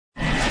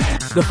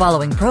The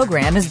following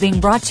program is being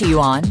brought to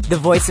you on the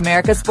Voice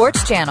America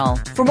Sports Channel.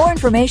 For more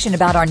information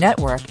about our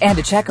network and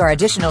to check our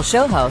additional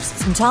show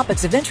hosts and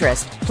topics of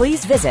interest,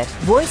 please visit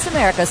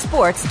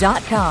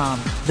voiceamericasports.com.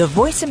 The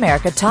Voice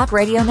America Talk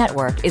Radio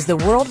Network is the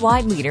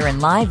worldwide leader in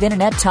live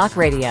Internet talk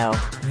radio.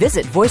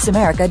 Visit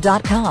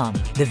voiceamerica.com.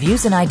 The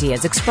views and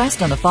ideas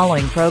expressed on the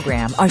following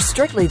program are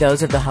strictly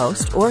those of the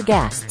host or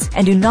guests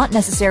and do not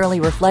necessarily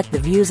reflect the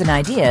views and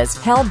ideas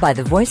held by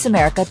the Voice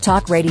America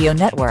Talk Radio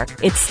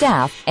Network, its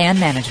staff, and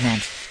management.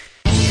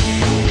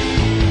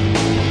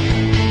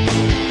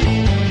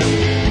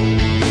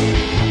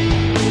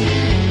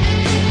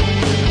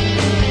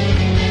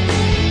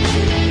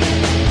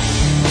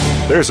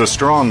 There's a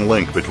strong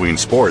link between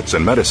sports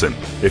and medicine.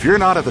 If you're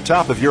not at the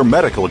top of your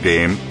medical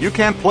game, you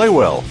can't play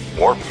well,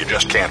 or you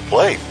just can't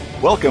play.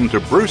 Welcome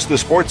to Bruce the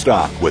Sports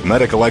Doc with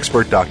medical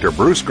expert Dr.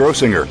 Bruce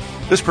Grossinger.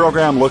 This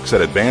program looks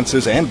at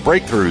advances and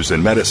breakthroughs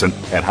in medicine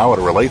and how it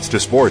relates to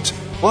sports.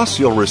 Plus,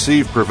 you'll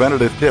receive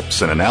preventative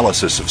tips and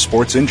analysis of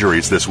sports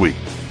injuries this week.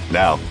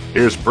 Now,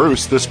 here's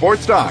Bruce the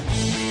Sports Doc.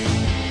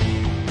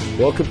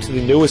 Welcome to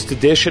the newest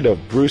edition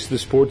of Bruce the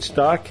Sports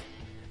Doc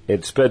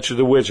and Spencer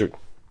the Wizard.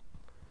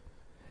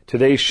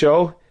 Today's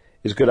show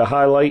is going to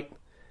highlight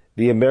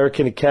the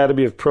American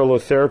Academy of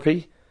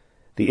Prolotherapy,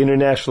 the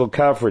international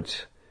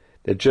conference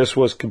that just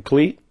was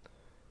complete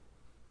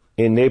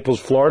in Naples,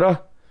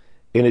 Florida,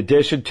 in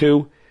addition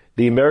to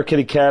the American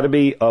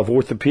Academy of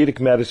Orthopedic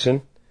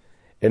Medicine,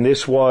 and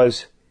this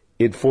was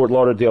in Fort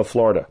Lauderdale,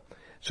 Florida.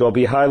 So I'll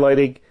be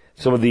highlighting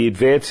some of the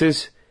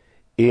advances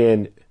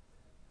in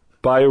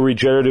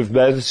bioregenerative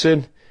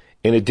medicine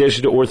in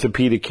addition to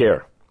orthopedic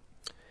care.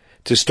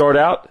 To start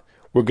out,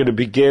 we're going to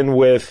begin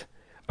with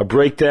a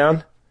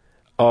breakdown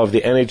of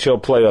the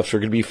NHL playoffs. We're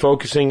going to be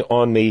focusing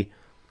on the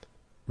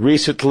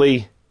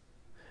recently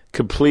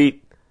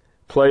complete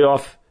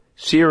playoff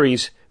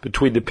series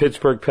between the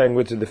Pittsburgh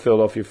Penguins and the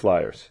Philadelphia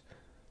Flyers.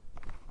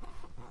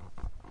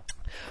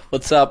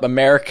 What's up,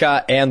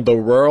 America and the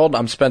world?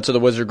 I'm Spencer the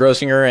Wizard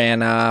Grossinger,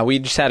 and we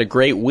just had a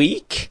great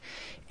week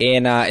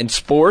in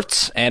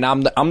sports, and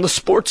I'm the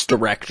sports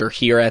director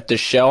here at this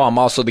show. I'm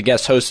also the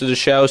guest host of the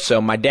show,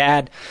 so my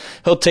dad,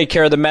 he'll take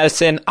care of the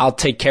medicine, I'll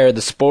take care of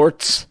the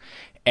sports,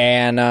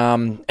 and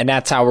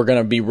that's how we're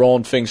going to be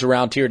rolling things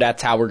around here.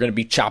 That's how we're going to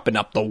be chopping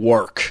up the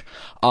work.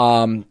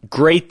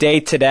 Great day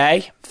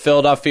today.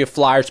 Philadelphia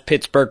Flyers,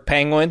 Pittsburgh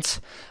Penguins.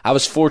 I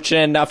was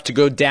fortunate enough to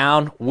go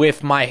down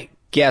with my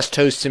guest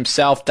host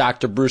himself,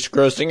 Dr. Bruce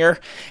Grossinger,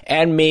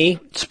 and me,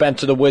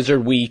 Spencer the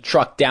Wizard. We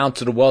trucked down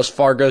to the Wells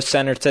Fargo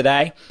Center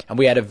today, and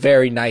we had a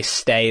very nice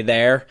stay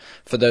there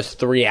for those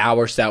 3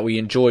 hours that we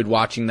enjoyed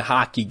watching the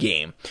hockey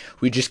game.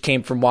 We just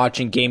came from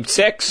watching Game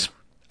 6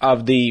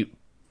 of the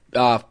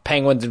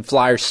Penguins and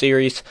Flyers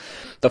series.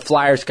 The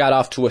Flyers got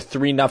off to a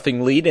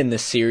 3-0 lead in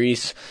this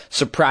series,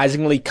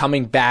 surprisingly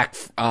coming back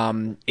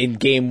in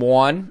Game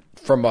 1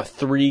 from a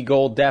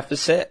 3-goal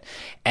deficit,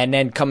 and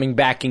then coming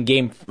back in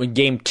game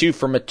 2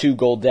 from a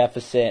 2-goal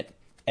deficit,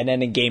 and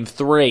then in Game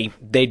 3,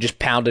 they just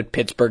pounded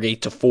Pittsburgh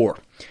 8-4.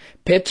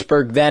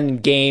 Pittsburgh then in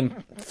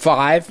Game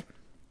 4,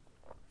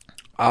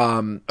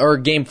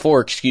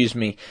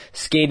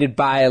 skated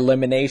by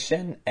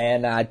elimination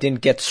and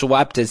didn't get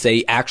swept as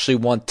they actually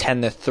won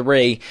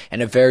 10-3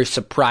 in a very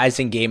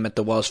surprising game at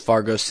the Wells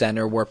Fargo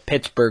Center where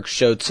Pittsburgh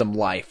showed some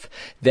life.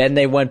 Then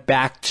they went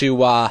back to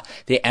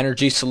the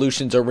Energy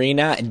Solutions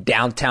Arena in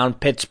downtown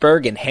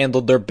Pittsburgh and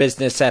handled their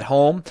business at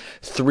home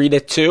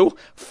 3-2,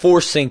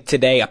 forcing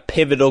today a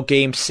pivotal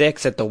Game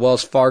 6 at the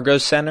Wells Fargo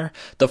Center.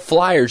 The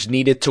Flyers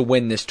needed to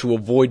win this to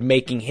avoid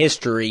making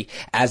history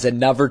as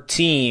another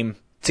team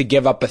to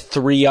give up a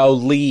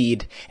 3-0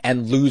 lead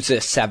and lose a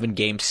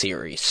 7-game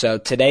series. So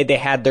today they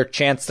had their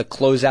chance to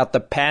close out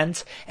the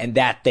Pens, and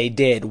that they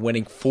did,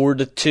 winning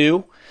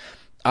 4-2.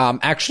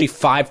 Actually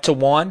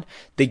 5-1,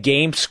 the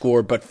game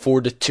score, but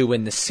 4-2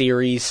 in the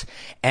series.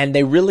 And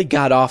they really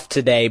got off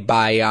today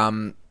by,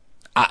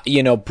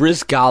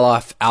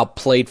 Brizgalov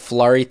outplayed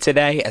Fleury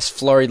today as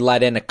Fleury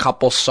let in a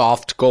couple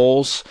soft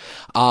goals.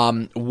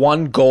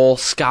 One goal,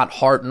 Scott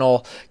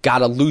Hartnell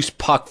got a loose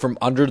puck from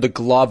under the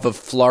glove of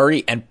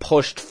Fleury and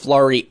pushed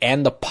Fleury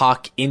and the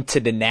puck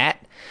into the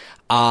net.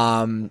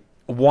 One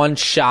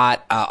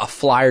shot, a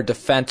Flyer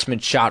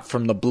defenseman shot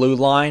from the blue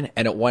line,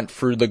 and it went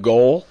through the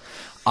goal.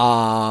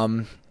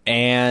 Claude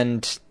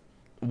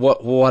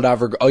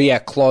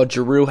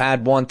Giroux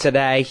had one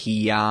today.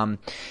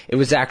 It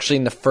was actually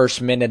in the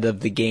first minute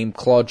of the game.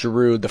 Claude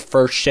Giroux, the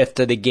first shift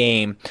of the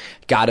game,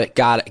 got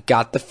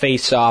the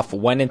face off,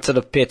 went into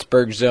the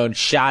Pittsburgh zone,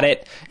 shot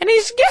it, and he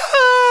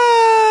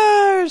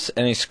scores!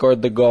 And he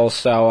scored the goal.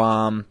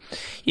 So,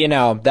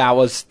 that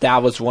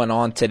was went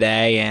on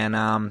today,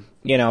 and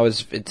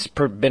it's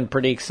been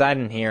pretty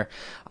exciting here.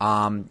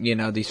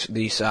 This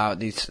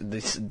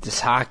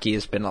hockey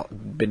has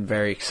been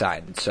very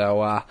exciting.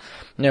 So,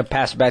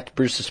 pass it back to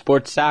Bruce the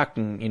Sports Doc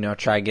and,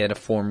 try to get a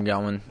form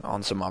going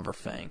on some other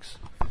things.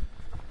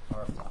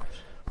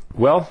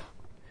 Well,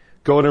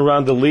 going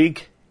around the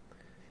league,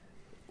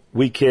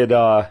 we could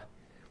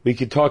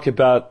talk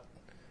about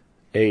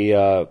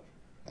a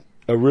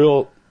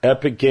real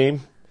epic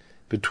game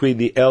between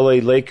the LA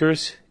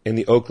Lakers and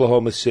the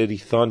Oklahoma City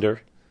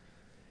Thunder.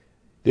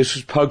 This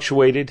was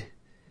punctuated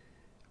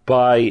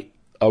by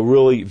a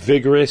really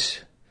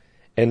vigorous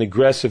and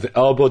aggressive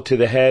elbow to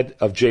the head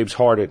of James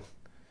Harden.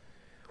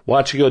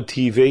 Watching on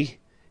TV,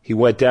 he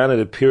went down. It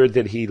appeared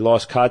that he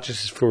lost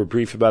consciousness for a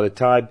brief amount of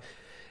time.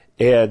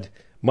 And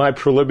my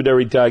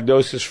preliminary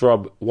diagnosis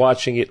from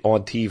watching it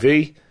on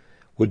TV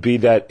would be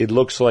that it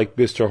looks like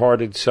Mr.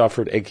 Harden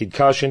suffered a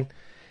concussion.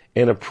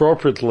 And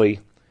appropriately,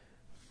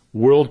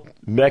 World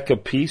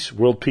Peace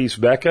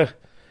Mecca?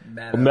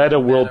 Metta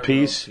World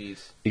Peace.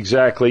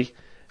 Exactly.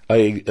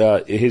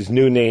 His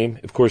new name,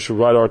 of course, for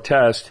radar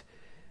test,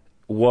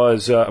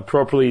 was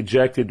appropriately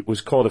ejected,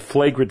 was called a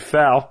flagrant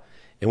foul.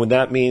 And when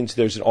that means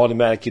there's an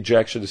automatic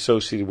ejection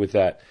associated with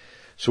that.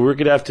 So we're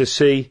going to have to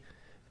see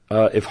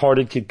if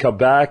Harden can come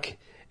back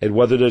and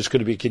whether there's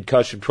going to be a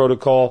concussion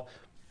protocol,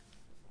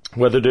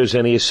 whether there's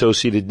any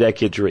associated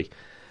neck injury.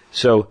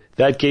 So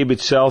that game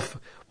itself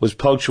was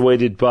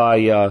punctuated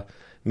by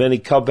many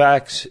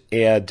comebacks,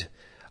 and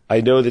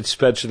I know that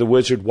Spencer the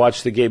Wizard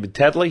watched the game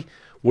intently.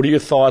 What are your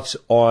thoughts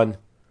on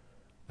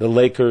the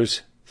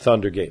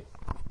Lakers-Thunder game?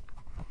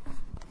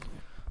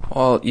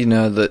 Well,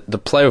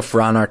 the play with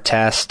Ron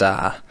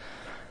Artest,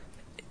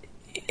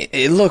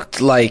 it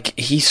looked like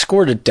he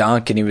scored a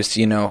dunk and he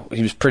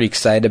was pretty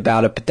excited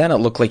about it, but then it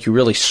looked like he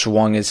really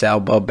swung his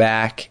elbow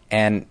back,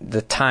 and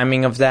the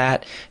timing of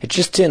that, it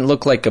just didn't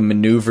look like a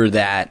maneuver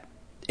that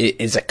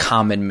is a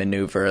common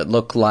maneuver. It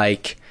looked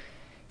like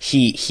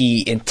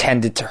he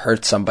intended to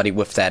hurt somebody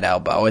with that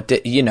elbow.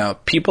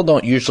 People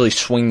don't usually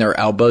swing their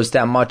elbows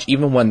that much,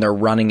 even when they're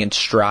running in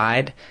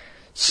stride.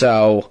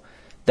 So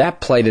that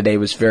play today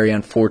was very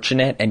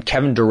unfortunate, and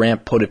Kevin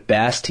Durant put it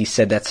best. He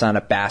said that's not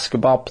a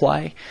basketball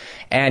play.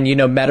 And,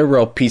 Metta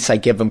World Peace, I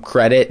give him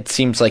credit. It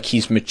seems like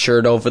he's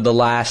matured over the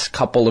last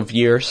couple of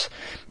years.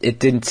 It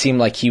didn't seem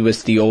like he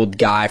was the old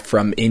guy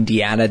from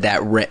Indiana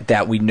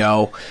that we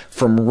know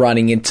from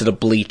running into the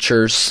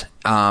bleachers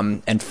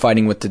and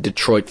fighting with the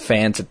Detroit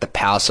fans at the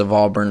Palace of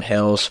Auburn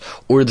Hills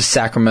or the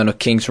Sacramento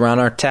Kings Ron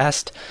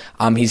Artest.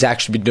 He's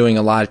actually been doing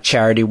a lot of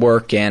charity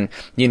work, and,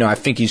 I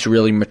think he's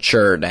really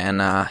matured. And,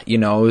 it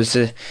was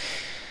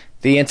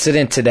the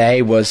incident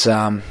today was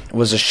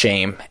a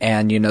shame,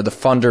 and the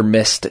Thunder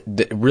missed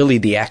really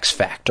the X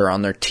factor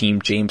on their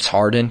team, James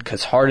Harden,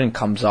 because Harden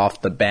comes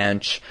off the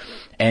bench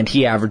and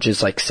he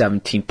averages like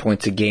 17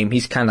 points a game.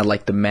 He's kind of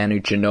like the Manu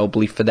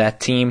Ginobili for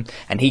that team,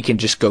 and he can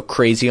just go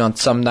crazy on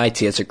some nights.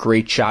 He has a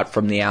great shot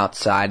from the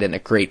outside and a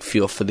great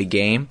feel for the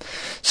game.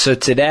 So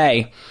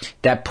today,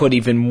 that put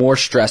even more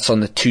stress on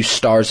the two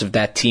stars of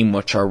that team,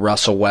 which are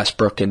Russell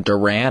Westbrook and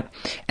Durant.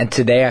 And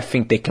today, I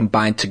think they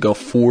combined to go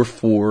 4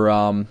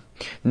 for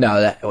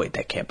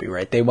that can't be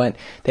right.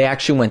 They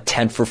actually went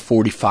 10 for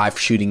 45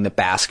 shooting the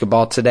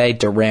basketball today.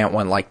 Durant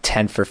went like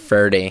 10 for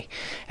 30,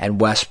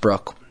 and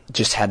Westbrook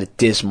just had a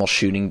dismal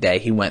shooting day.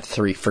 He went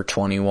 3 for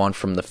 21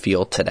 from the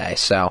field today.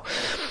 So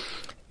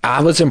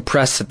I was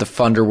impressed that the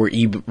Thunder were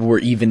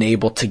even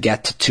able to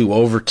get to 2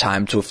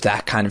 overtimes with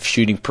that kind of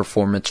shooting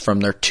performance from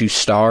their two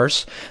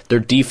stars.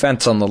 Their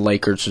defense on the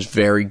Lakers was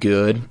very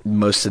good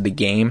most of the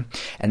game,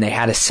 and they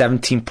had a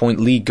 17-point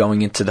lead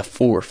going into the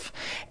fourth,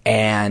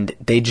 and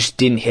they just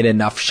didn't hit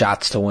enough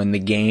shots to win the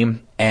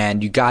game.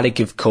 And you got to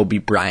give Kobe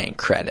Bryant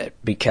credit,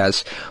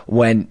 because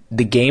when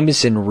the game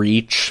is in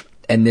reach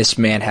and this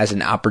man has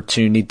an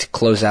opportunity to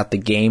close out the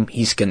game,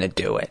 he's going to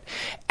do it.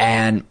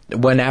 And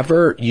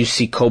whenever you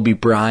see Kobe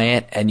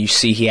Bryant and you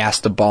see he has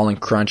the ball in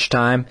crunch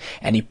time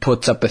and he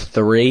puts up a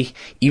 3,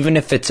 even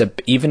if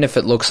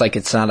it looks like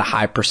it's not a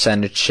high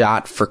percentage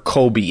shot, for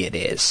Kobe it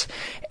is.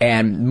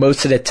 And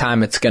most of the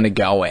time it's going to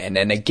go in.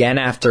 And again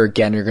after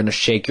again, you're going to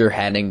shake your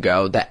head and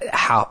go, that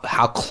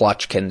how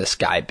clutch can this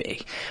guy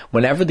be?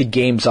 Whenever the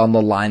game's on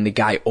the line, the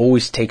guy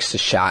always takes the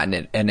shot,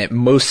 and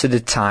most of the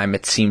time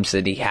it seems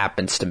that he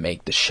happens to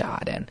make the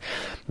shot. And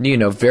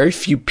very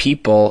few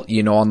people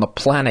on the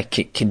planet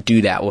can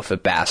do that with a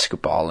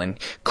basketball, and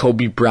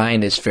Kobe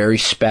Bryant is very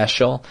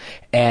special.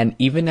 And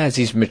even as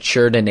he's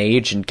matured in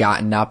age and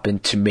gotten up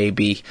into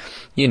maybe,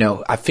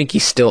 I think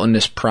he's still in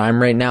his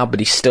prime right now, but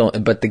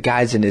the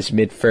guy's in his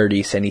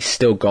mid-30s and he's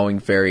still going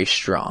very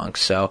strong.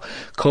 So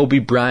Kobe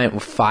Bryant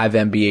with 5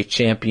 NBA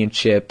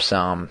championships,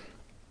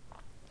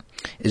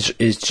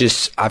 is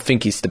just, I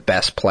think he's the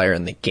best player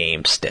in the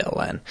game still,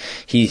 and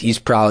he's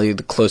probably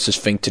the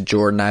closest thing to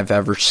Jordan I've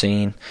ever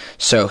seen.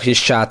 So his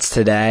shots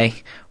today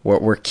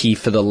were key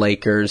for the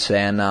Lakers,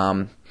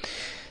 and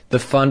the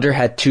Thunder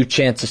had 2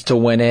 chances to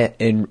win it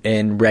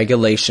in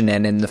regulation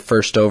and in the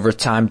first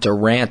overtime.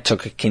 Durant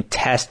took a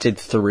contested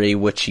 3,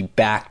 which he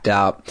backed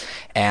up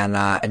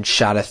and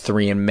shot a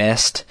 3 and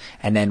missed.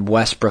 And then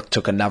Westbrook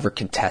took another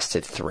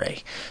contested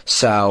 3.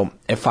 So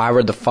if I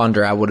were the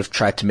Thunder, I would have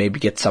tried to maybe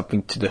get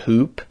something to the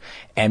hoop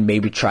and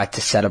maybe tried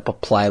to set up a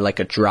play like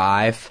a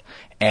drive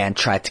and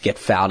tried to get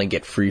fouled and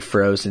get free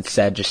throws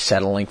instead of just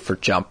settling for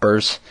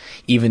jumpers,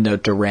 even though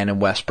Durant and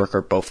Westbrook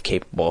are both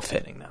capable of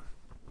hitting them.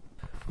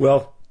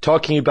 Well,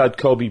 talking about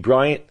Kobe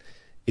Bryant,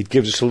 it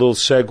gives us a little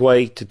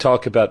segue to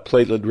talk about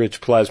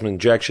platelet-rich plasma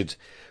injections.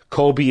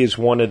 Colby is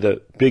one of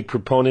the big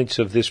proponents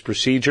of this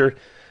procedure.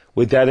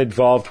 What that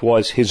involved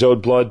was his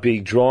own blood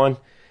being drawn,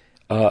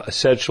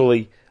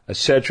 essentially a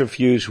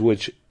centrifuge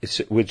which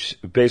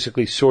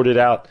basically sorted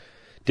out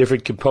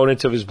different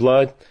components of his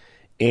blood,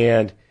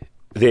 and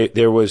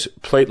there was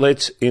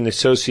platelets in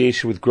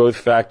association with growth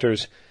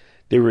factors.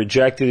 They were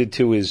injected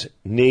into his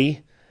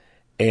knee,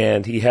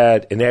 and he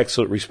had an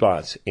excellent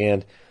response.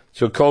 And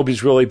so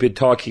Colby's really been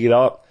talking it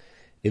up.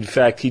 In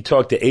fact, he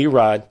talked to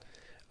A-Rod,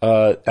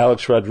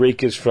 Alex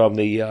Rodriguez from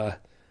the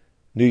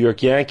New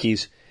York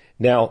Yankees.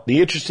 Now,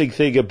 the interesting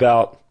thing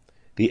about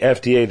the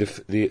FDA,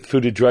 the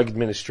Food and Drug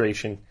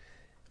Administration,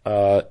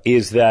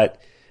 is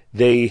that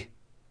they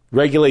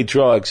regulate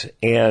drugs,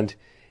 and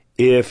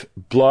if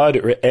blood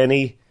or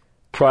any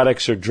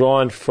products are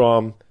drawn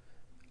from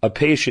a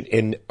patient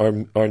and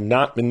are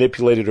not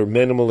manipulated or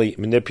minimally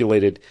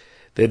manipulated,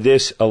 then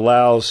this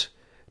allows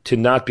to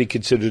not be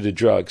considered a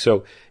drug.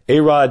 So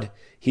A-Rod,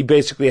 he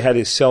basically had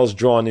his cells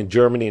drawn in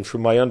Germany, and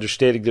from my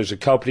understanding, there's a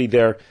company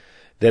there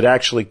that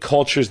actually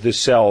cultures the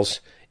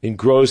cells and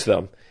grows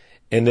them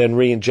and then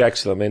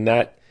re-injects them, and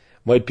that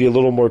might be a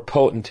little more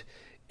potent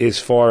as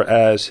far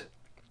as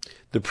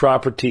the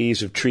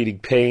properties of treating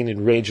pain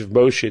and range of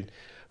motion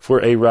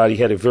for A-Rod. He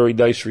had a very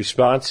nice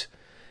response,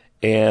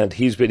 and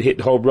he's been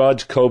hitting home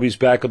runs. Kobe's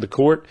back on the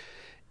court,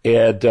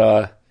 and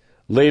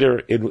later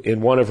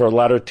in one of our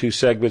latter two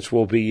segments,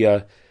 we'll be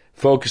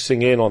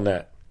focusing in on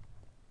that.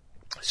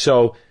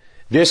 So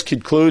this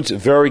concludes a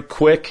very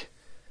quick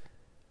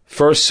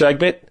first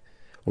segment.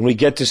 When we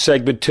get to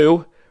segment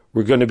 2,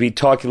 we're going to be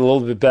talking a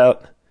little bit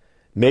about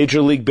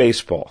Major League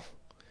Baseball,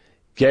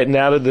 getting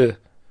out of the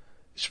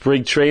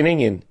spring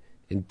training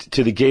and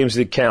to the games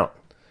that count.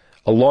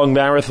 A long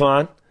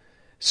marathon.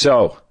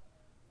 So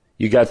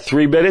you got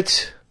 3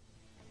 minutes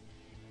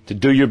to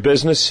do your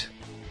business,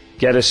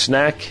 get a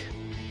snack,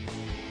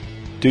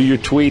 do your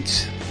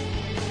tweets.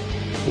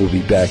 We'll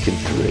be back in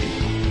 3.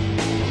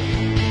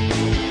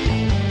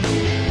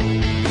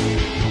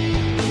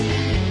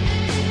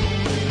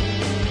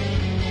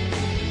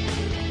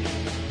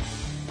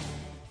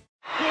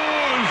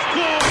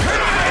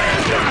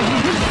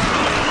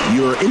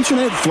 Your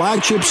internet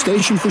flagship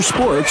station for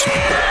sports.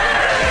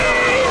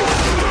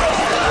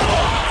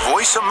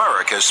 Voice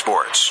America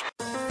Sports.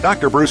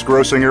 Dr. Bruce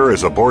Grossinger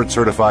is a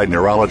board-certified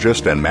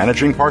neurologist and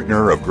managing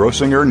partner of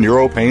Grossinger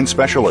Neuropain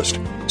Specialist,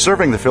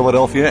 serving the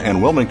Philadelphia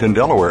and Wilmington,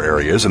 Delaware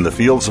areas in the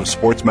fields of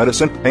sports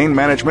medicine, pain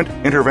management,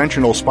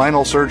 interventional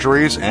spinal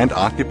surgeries, and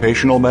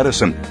occupational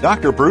medicine.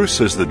 Dr.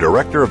 Bruce is the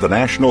director of the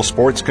National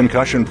Sports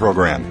Concussion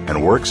Program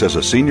and works as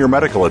a senior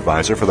medical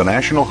advisor for the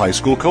National High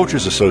School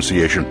Coaches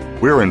Association.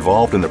 We're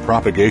involved in the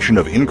propagation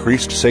of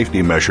increased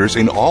safety measures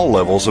in all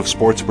levels of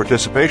sports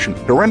participation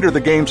to render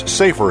the games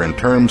safer in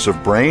terms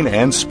of brain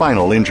and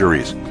spinal injuries.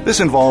 This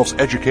involves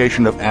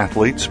education of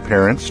athletes,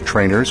 parents,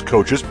 trainers,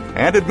 coaches,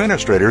 and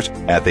administrators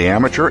at the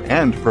amateur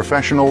and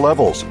professional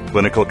levels.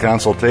 Clinical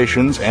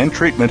consultations and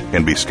treatment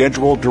can be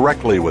scheduled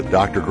directly with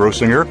Dr.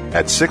 Grossinger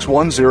at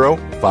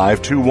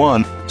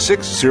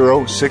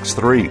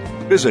 610-521-6063.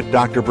 Visit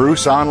Dr.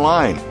 Bruce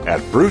online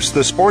at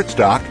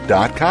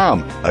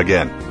brucethesportsdoc.com.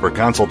 Again, for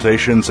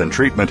consultations and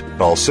treatment,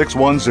 call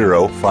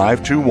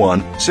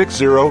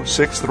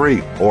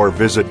 610-521-6063 or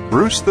visit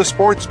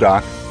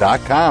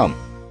brucethesportsdoc.com.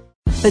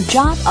 The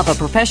job of a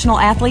professional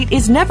athlete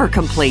is never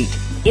complete.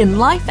 In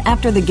Life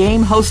After the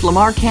Game, host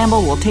Lamar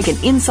Campbell will take an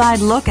inside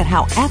look at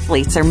how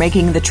athletes are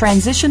making the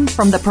transition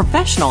from the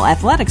professional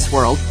athletics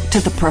world to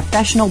the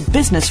professional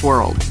business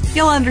world.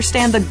 You'll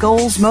understand the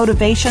goals,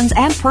 motivations,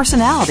 and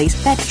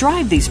personalities that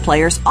drive these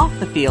players off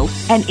the field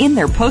and in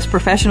their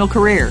post-professional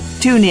career.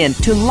 Tune in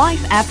to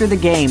Life After the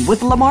Game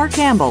with Lamar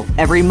Campbell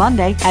every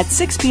Monday at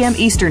 6 p.m.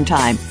 Eastern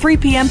Time, 3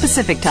 p.m.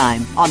 Pacific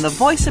Time on the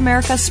Voice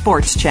America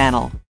Sports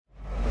Channel.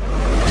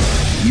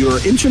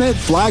 Your internet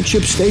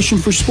flagship station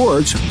for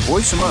sports.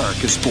 Voice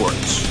America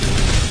Sports.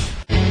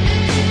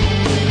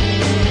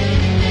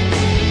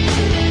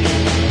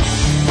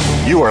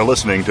 You are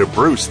listening to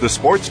Bruce the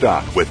Sports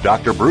Doc with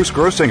Dr. Bruce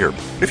Grossinger.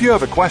 If you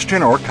have a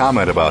question or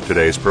comment about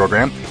today's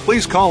program,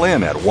 please call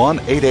in at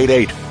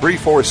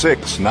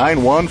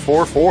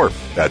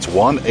 1-888-346-9144. That's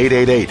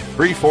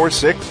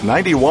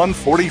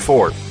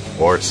 1-888-346-9144.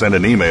 Or send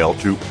an email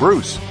to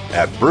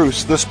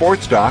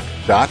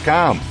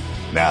bruce@brucethesportsdoc.com.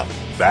 Now,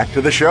 back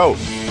to the show.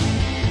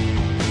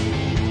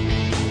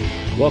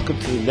 Welcome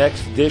to the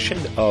next edition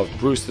of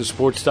Bruce the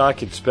Sports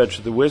Doc and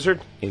Spencer the Wizard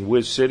in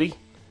Wiz City.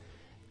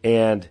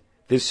 And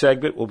this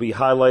segment will be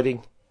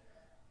highlighting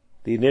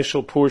the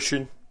initial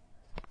portion.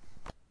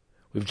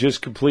 We've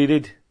just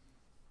completed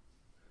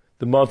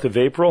the month of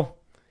April.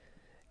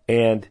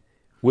 And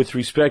with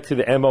respect to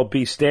the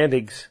MLB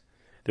standings,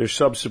 there's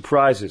some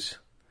surprises.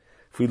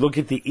 If we look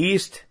at the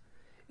East,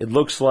 it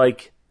looks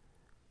like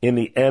in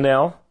the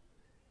NL,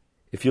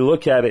 if you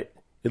look at it,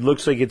 it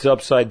looks like it's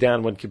upside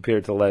down when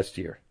compared to last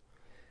year.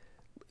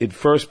 In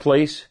first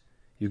place,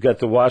 you've got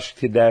the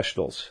Washington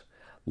Nationals,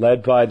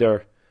 led by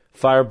their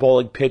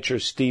fireballing pitcher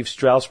Steve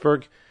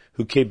Strasburg,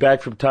 who came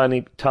back from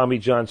Tommy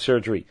John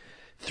surgery.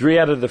 3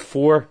 out of the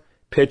 4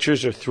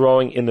 pitchers are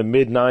throwing in the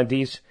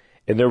mid-90s,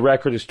 and their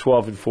record is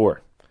 12-4.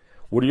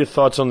 What are your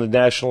thoughts on the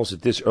Nationals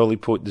at this early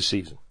point in the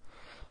season?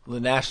 Well,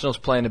 the Nationals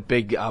play in a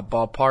big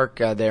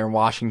ballpark there in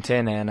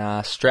Washington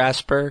and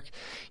Strasburg.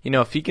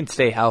 If he can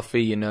stay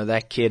healthy,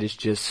 that kid is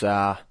just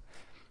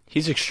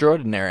he's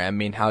extraordinary. I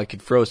mean, how he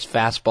could throw his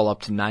fastball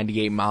up to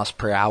 98 miles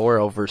per hour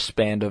over a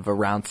span of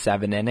around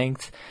 7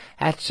 innings.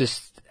 That's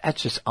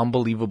just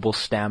unbelievable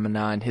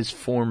stamina, and his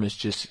form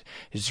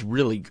is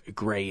really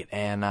great.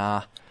 And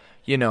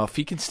if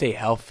he can stay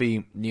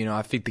healthy,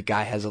 I think the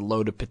guy has a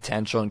load of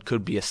potential and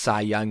could be a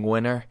Cy Young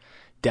winner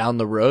down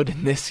the road.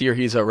 And this year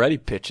he's already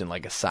pitching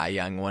like a Cy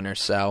Young winner.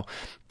 So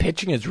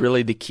pitching is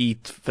really the key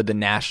for the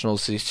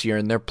Nationals this year,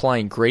 and they're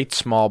playing great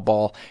small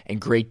ball and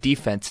great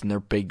defense in their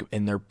big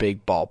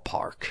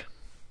ballpark.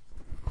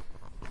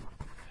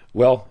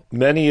 Well,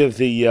 many of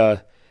the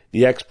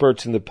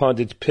experts and the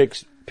pundits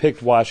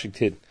picked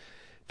Washington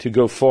to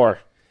go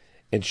far,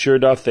 and sure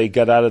enough, they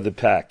got out of the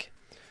pack.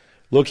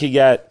 Looking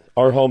at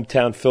our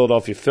hometown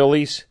Philadelphia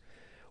Phillies,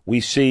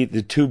 we see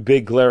the 2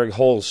 big glaring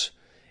holes,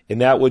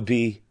 and that would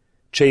be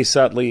Chase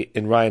Utley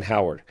and Ryan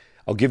Howard.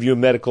 I'll give you a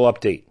medical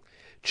update.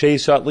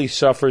 Chase Utley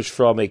suffers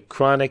from a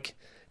chronic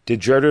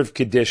degenerative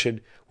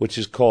condition, which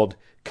is called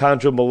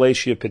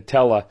chondromalacia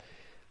patella.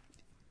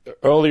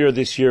 Earlier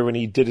this year, when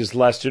he did his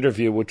last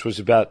interview, which was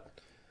about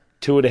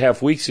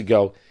 2.5 weeks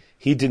ago,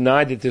 he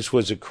denied that this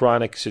was a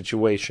chronic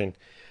situation,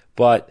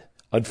 but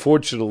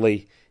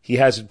unfortunately, he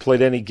hasn't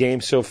played any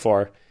games so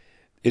far.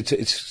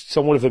 It's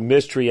somewhat of a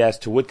mystery as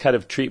to what kind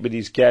of treatment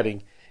he's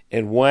getting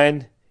and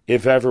when,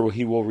 if ever,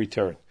 he will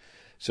return.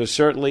 So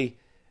certainly,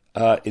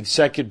 in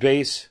second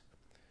base,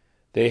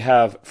 they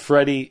have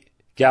Freddie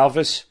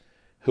Galvis,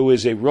 who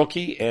is a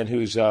rookie and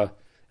who's, at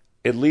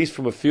least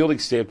from a fielding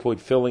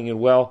standpoint, filling in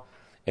well,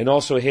 and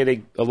also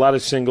hitting a lot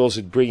of singles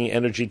and bringing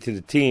energy to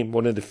the team,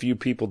 one of the few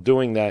people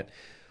doing that.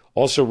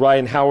 Also,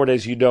 Ryan Howard,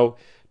 as you know,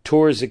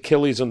 tore his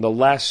Achilles on the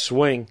last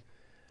swing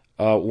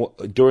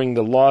during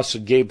the loss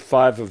of Game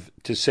 5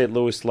 to St.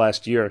 Louis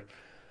last year.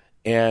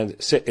 And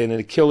an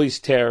Achilles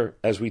tear,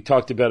 as we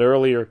talked about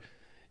earlier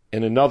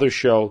in another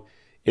show,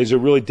 is a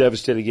really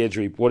devastating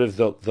injury. One of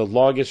the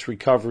longest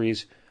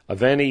recoveries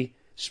of any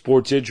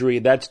sports injury,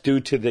 and that's due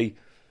to the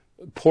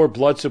poor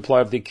blood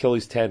supply of the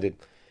Achilles tendon.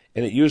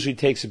 And it usually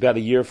takes about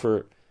a year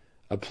for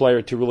a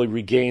player to really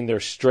regain their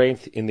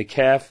strength in the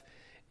calf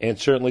and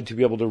certainly to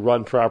be able to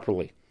run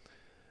properly.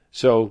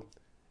 So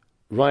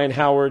Ryan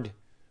Howard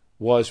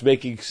was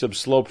making some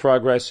slow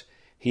progress.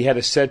 He had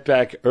a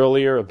setback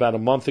earlier, about a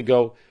month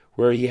ago,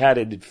 where he had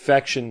an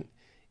infection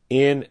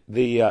in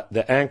the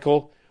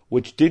ankle,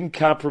 which didn't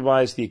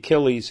compromise the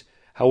Achilles,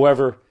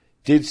 however,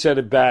 did set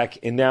it back,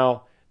 and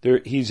now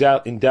he's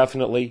out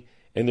indefinitely,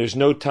 and there's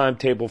no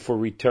timetable for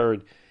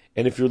return.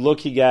 And if you're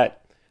looking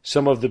at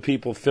some of the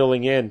people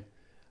filling in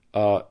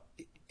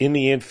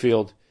the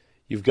infield,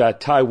 you've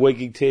got Ty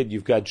Wigington,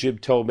 you've got Jim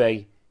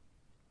Tomei,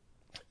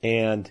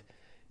 and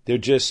they're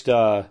just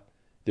not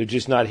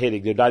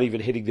hitting. They're not even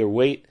hitting their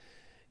weight.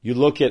 You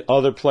look at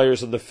other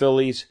players of the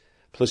Phillies,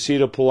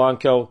 Placido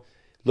Polanco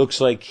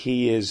looks like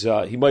he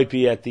might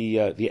be at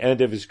the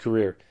end of his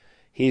career.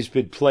 He's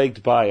been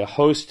plagued by a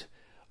host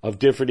of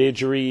different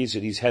injuries,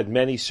 and he's had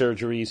many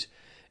surgeries,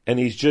 and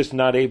he's just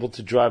not able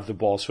to drive the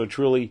ball. So it's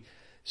really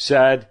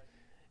sad.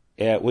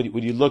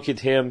 When you look at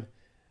him,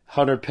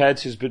 Hunter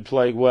Pence has been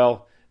playing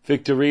well.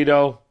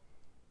 Victorino,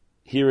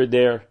 here and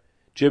there.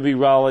 Jimmy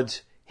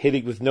Rollins,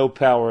 hitting with no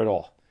power at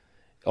all.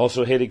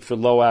 Also hitting for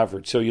low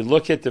average. So you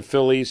look at the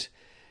Phillies,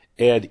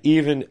 and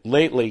even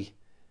lately,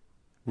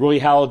 Roy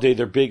Halladay,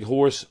 their big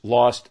horse,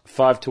 lost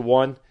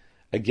 5-1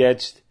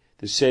 against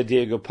the San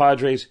Diego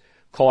Padres.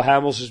 Cole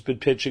Hamels has been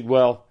pitching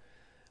well.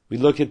 We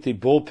look at the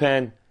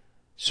bullpen.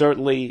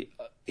 Certainly,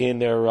 in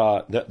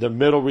their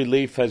middle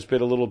relief has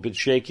been a little bit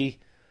shaky,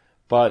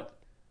 but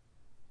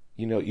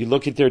you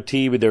look at their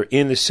team and they're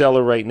in the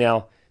cellar right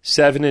now,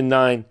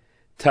 7-9,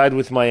 tied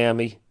with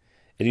Miami,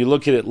 and you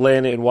look at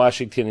Atlanta and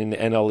Washington in the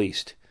NL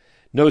East.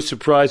 No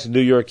surprise, the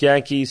New York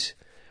Yankees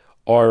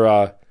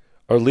are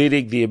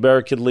leading the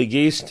American League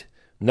East,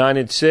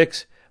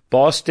 9-6.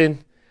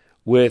 Boston,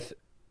 with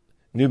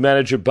new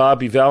manager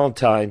Bobby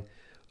Valentine,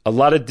 a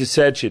lot of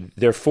dissension.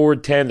 They're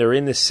 4-10. They're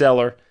in the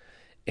cellar.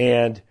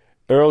 And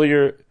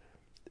earlier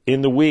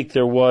in the week,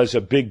 there was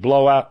a big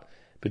blowout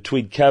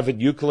between Kevin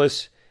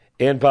Youkilis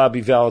and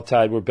Bobby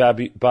Valentine, where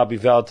Bobby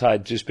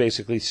Valentine just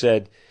basically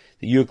said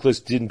that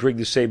Youkilis didn't bring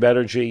the same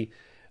energy,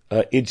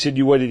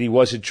 insinuated he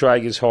wasn't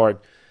trying as hard.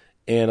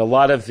 And a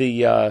lot of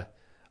the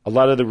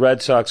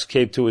Red Sox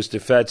came to his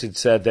defense and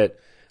said that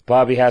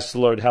Bobby has to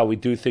learn how we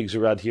do things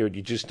around here.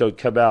 You just don't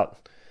come out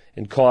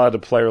and call out a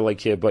player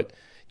like him. But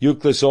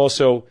Youkilis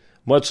also,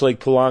 much like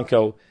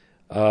Polanco,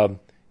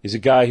 is a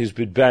guy who's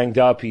been banged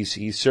up.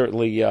 He's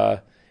certainly in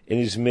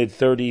his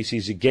mid-30s.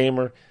 He's a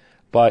gamer,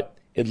 but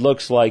it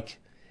looks like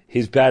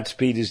his bat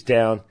speed is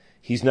down.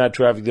 He's not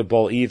driving the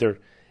ball either,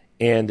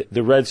 and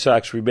the Red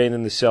Sox remain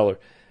in the cellar.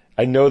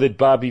 I know that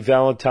Bobby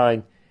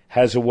Valentine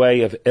has a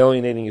way of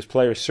alienating his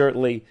players.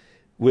 Certainly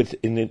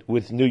with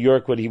New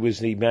York, when he was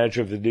the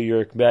manager of the New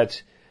York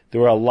Mets, there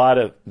were a lot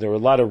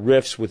of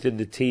rifts within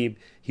the team.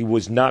 He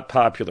was not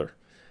popular.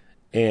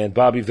 And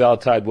Bobby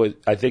Valentine was,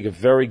 I think, a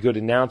very good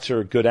announcer,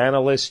 a good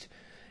analyst,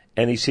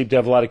 and he seemed to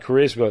have a lot of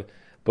charisma.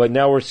 But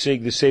now we're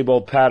seeing the same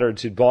old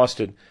patterns in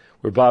Boston,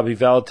 where Bobby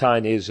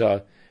Valentine is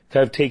kind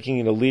of taking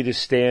an elitist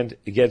stand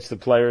against the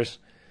players,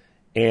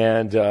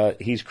 and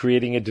he's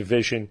creating a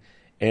division.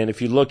 And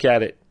if you look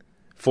at it,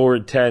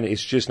 4-10,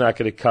 it's just not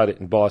going to cut it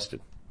in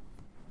Boston.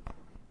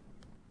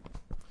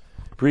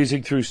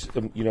 Breezing through,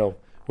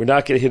 we're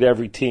not going to hit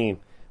every team,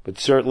 but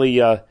certainly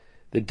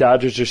the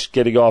Dodgers are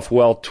getting off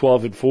well,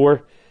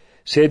 12-4.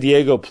 San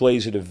Diego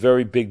plays in a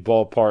very big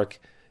ballpark,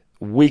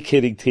 weak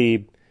hitting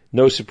team.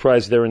 No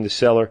surprise they're in the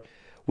cellar.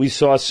 We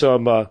saw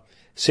some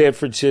San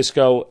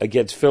Francisco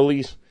against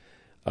Phillies.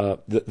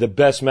 The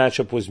best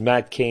matchup was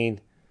Matt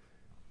Cain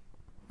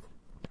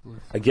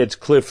against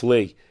Cliff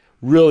Lee.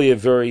 Really a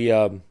very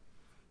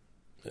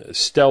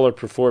stellar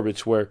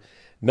performance where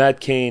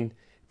Matt Cain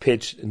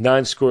pitched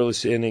 9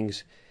 scoreless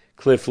innings.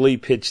 Cliff Lee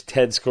pitched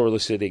 10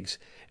 scoreless innings.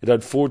 And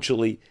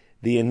unfortunately,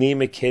 the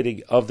anemic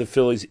hitting of the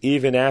Phillies,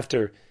 even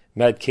after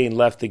Matt Cain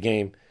left the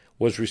game,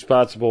 was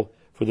responsible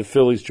for the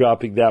Phillies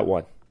dropping that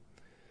one.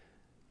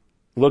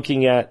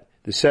 Looking at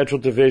the Central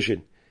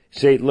Division,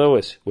 St.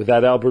 Louis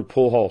without Albert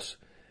Pujols.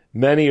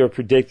 Many are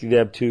predicting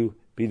them to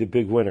be the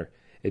big winner.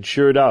 And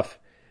sure enough,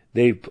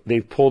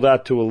 they've pulled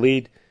out to a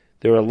lead.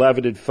 They're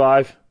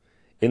 11-5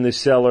 in the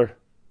cellar.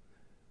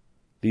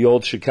 The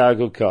old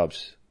Chicago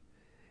Cubs.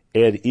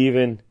 And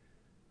even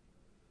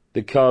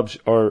the Cubs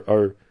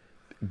are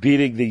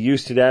beating the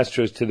Houston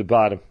Astros to the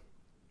bottom.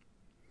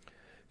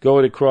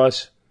 Going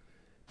across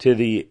to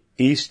the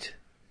East,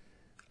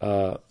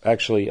 going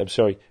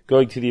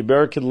to the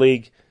American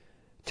League,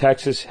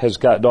 Texas has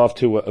gotten off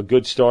to a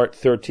good start,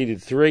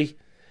 13-3.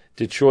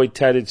 Detroit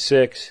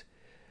 10-6.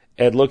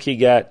 And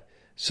looking at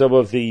some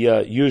of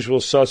the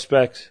usual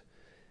suspects,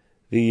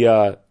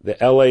 the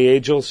LA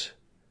Angels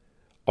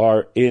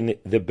are in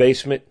the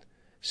basement,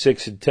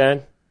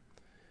 6-10,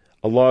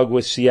 along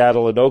with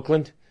Seattle and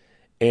Oakland,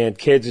 and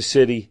Kansas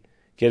City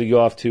getting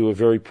off to a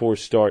very poor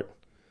start,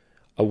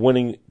 a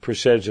winning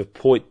percentage of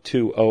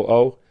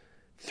 .200,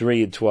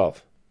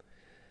 3-12.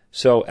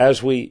 So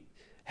as we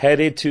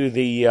head into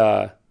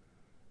the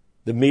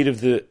meat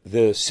of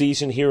the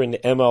season here in the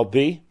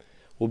MLB,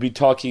 we'll be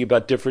talking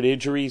about different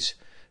injuries.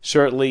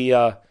 Certainly,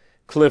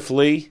 Cliff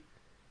Lee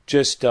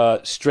just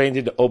strained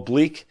an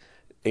oblique,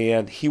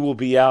 and he will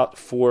be out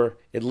for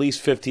at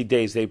least 50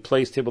 days. They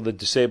placed him on the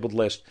disabled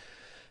list.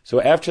 So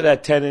after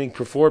that 10-inning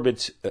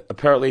performance,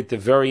 apparently at the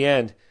very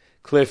end,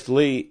 Cliff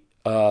Lee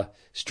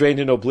strained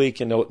an oblique,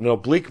 and an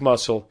oblique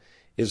muscle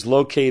is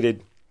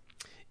located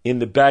in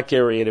the back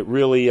area, and it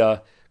really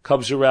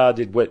comes around.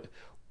 And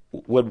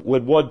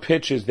when one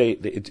pitches,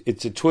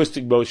 it's a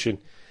twisting motion,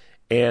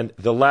 and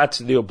the lats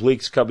and the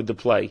obliques come into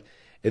play.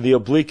 And the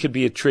oblique could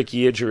be a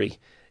tricky injury,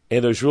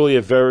 and there's really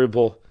a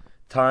variable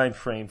time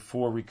frame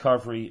for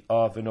recovery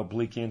of an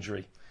oblique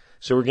injury.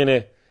 So we're going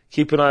to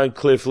keep an eye on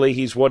Cliff Lee.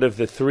 He's one of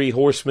the 3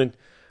 horsemen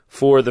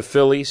for the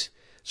Phillies.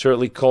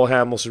 Certainly Cole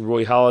Hamels and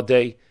Roy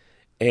Halladay.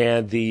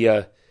 And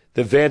the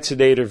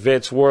Vancinator,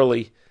 Vance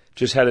Worley,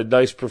 just had a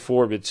nice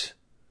performance.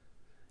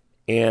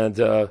 And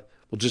we'll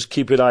just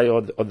keep an eye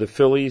on the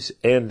Phillies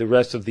and the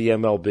rest of the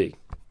MLB.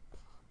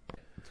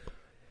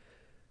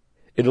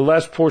 In the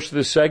last portion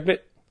of the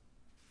segment,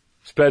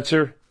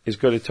 Spencer is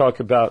going to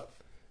talk about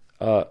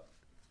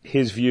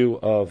his view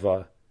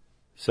of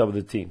some of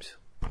the teams.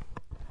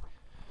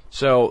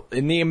 So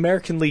in the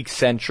American League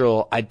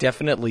Central, I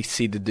definitely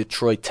see the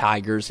Detroit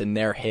Tigers and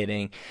their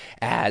hitting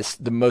as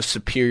the most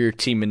superior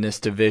team in this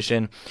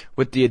division,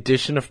 with the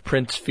addition of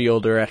Prince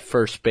Fielder at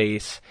first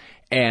base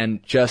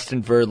and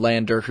Justin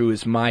Verlander, who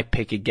is my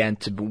pick again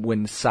to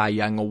win the Cy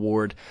Young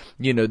Award.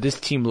 This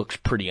team looks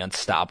pretty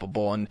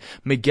unstoppable, and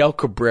Miguel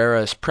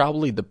Cabrera is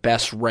probably the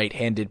best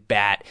right-handed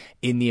bat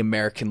in the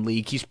American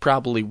League. He's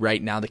probably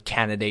right now the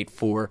candidate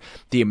for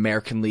the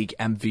American League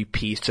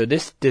MVP. So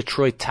this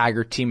Detroit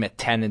Tiger team at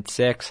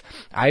 10-6,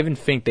 I even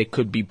think they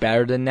could be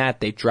better than that.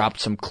 They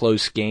dropped some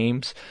close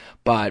games,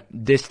 but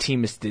this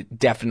team is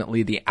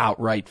definitely the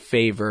outright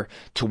favor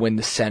to win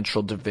the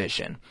Central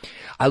Division.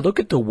 I look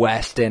at the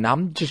West, and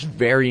I'm just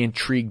very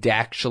intrigued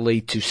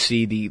actually to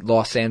see the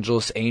Los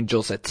Angeles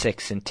Angels at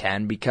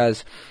 6-10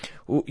 because,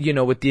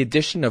 with the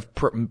addition of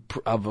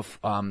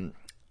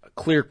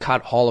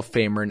clear-cut Hall of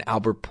Famer in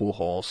Albert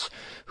Pujols,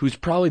 who's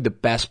probably the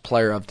best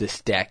player of this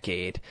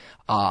decade,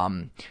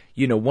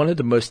 one of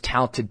the most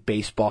talented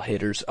baseball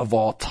hitters of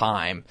all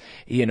time.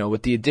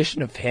 With the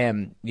addition of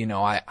him,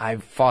 I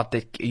thought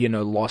that,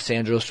 Los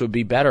Angeles would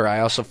be better.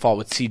 I also thought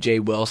with C.J.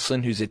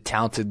 Wilson, who's a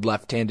talented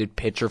left-handed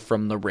pitcher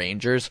from the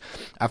Rangers,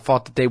 I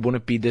thought that they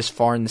wouldn't be this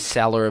far in the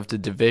cellar of the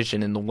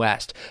division in the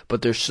West.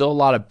 But there's still a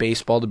lot of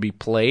baseball to be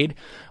played.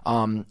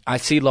 I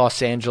see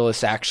Los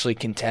Angeles actually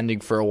contending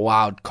for a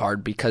wild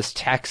card because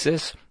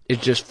Texas is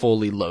just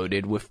fully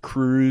loaded with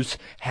Cruz,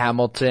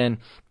 Hamilton,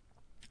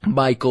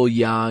 Michael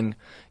Young,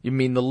 You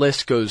mean the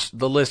list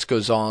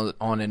goes on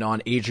and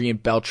on. Adrian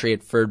Beltre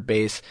at third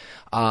base.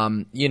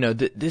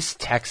 This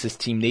Texas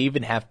team, they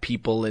even have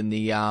people in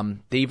the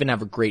they even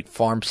have a great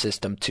farm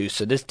system too.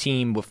 So this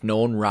team with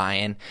Nolan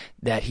Ryan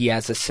that he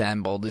has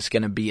assembled is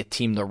going to be a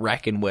team to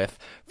reckon with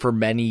for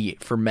many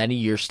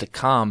years to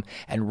come.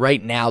 And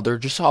right now they're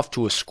just off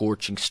to a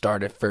scorching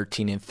start at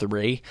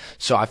 13-3.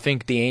 So I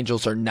think the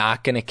Angels are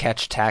not going to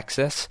catch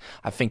Texas.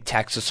 I think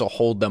Texas will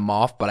hold them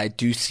off, but I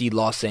do see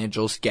Los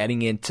Angeles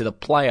getting into the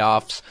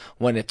playoffs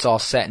when it's all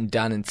said and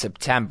done in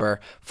September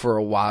for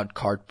a wild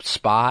card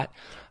spot.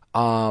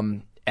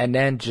 And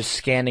then just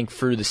scanning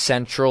through the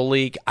Central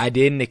League, I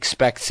didn't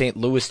expect St.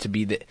 Louis to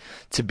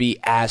be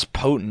as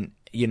potent,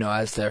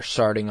 as they're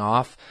starting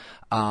off.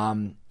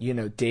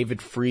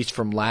 David Freese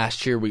from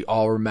last year, we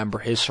all remember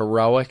his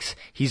heroics.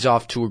 He's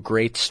off to a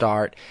great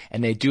start,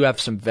 and they do have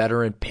some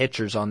veteran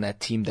pitchers on that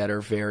team that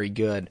are very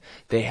good.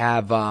 They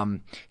have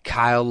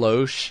Kyle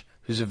Loesch,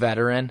 who's a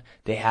veteran.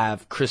 They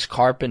have Chris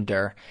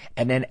Carpenter,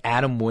 and then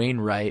Adam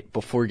Wainwright,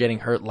 before getting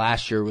hurt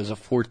last year, was a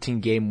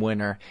 14-game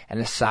winner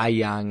and a Cy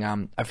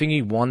Young. I think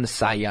he won the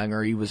Cy Young,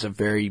 or he was a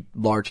very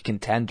large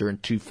contender in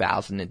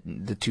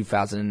the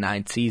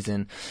 2009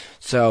 season.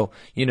 So,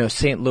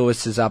 St.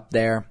 Louis is up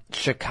there.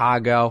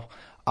 Chicago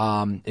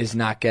is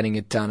not getting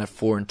it done at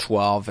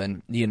 4-12,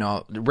 and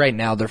right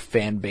now their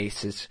fan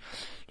base is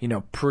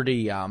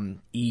pretty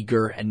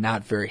eager and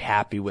not very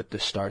happy with the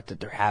start that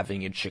they're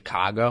having in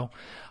Chicago.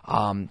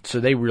 So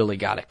they really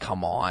got to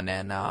come on,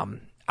 and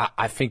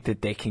I think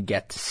that they can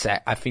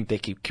I think they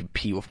can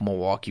compete with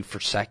Milwaukee for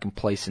second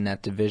place in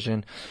that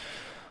division.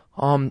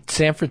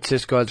 San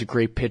Francisco has a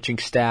great pitching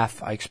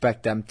staff. I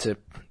expect them to,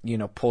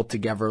 pull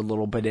together a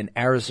little bit. And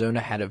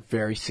Arizona had a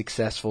very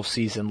successful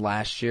season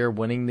last year,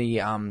 winning the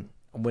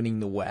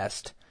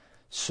West.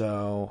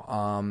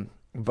 So,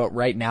 but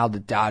right now the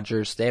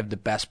Dodgers, they have the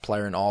best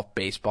player in all of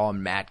baseball,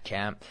 in Matt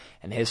Kemp,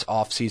 and his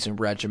offseason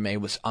resume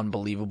was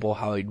unbelievable,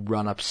 how he'd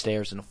run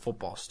upstairs in a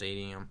football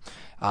stadium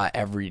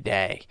every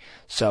day.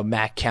 So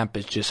Matt Kemp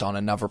is just on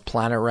another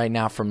planet right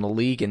now from the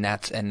league, and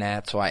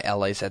that's why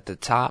LA's at the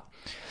top.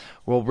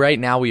 Well, right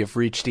now we have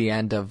reached the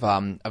end of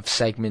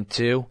segment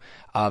 2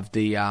 of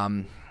the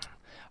of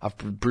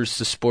Bruce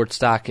the Sports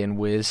Doc in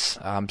Wiz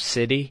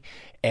City,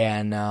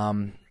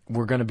 and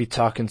we're going to be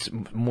talking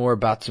more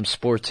about some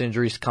sports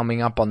injuries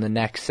coming up on the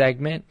next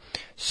segment.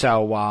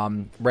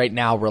 So right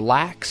now,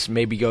 relax,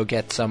 maybe go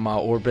get some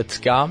Orbit's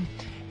gum,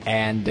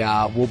 and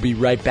we'll be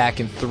right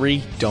back in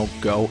 3. Don't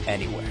go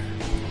anywhere.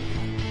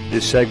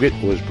 This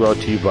segment was brought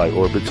to you by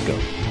Orbit's gum.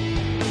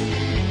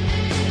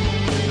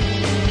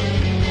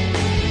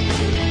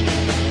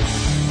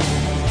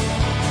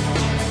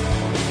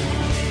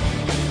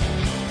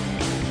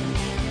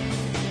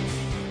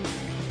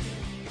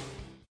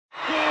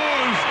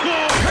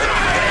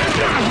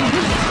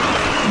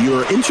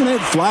 Your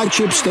internet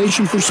flagship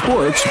station for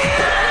sports.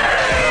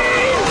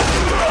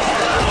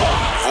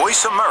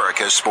 Voice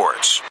America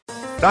Sports.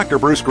 Dr.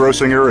 Bruce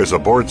Grossinger is a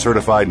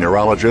board-certified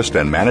neurologist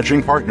and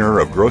managing partner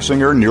of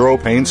Grossinger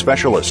Neuropain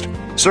Specialist,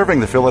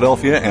 serving the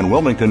Philadelphia and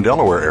Wilmington,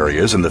 Delaware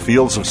areas in the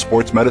fields of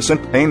sports medicine,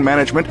 pain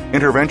management,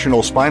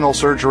 interventional spinal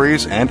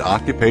surgeries, and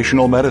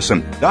occupational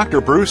medicine.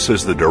 Dr. Bruce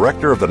is the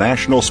director of the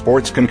National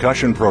Sports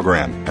Concussion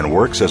Program and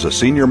works as a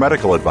senior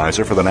medical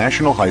advisor for the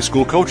National High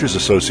School Coaches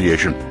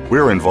Association.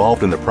 We're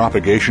involved in the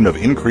propagation of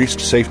increased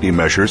safety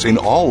measures in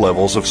all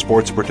levels of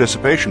sports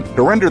participation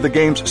to render the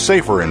games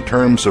safer in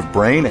terms of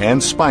brain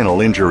and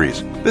spinal injuries.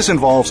 This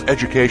involves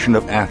education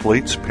of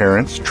athletes,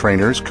 parents,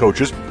 trainers,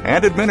 coaches,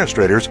 and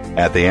administrators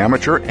at the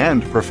amateur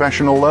and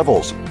professional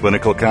levels.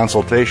 Clinical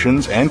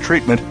consultations and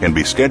treatment can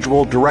be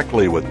scheduled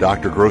directly with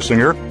Dr.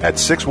 Grossinger at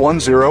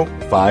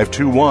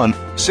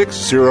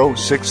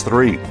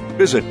 610-521-6063.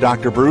 Visit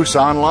Dr. Bruce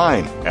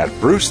online at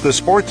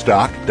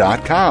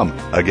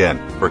brucethesportsdoc.com. Again,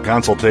 for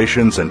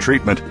consultations and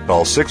treatment,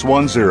 call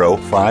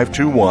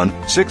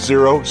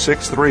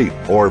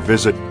 610-521-6063 or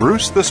visit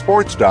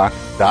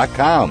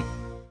brucethesportsdoc.com.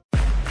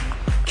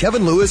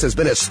 Kevin Lewis has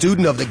been a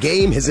student of the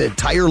game his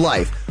entire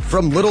life,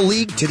 from Little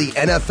League to the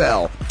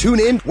NFL. Tune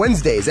in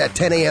Wednesdays at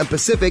 10 a.m.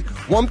 Pacific,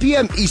 1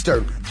 p.m.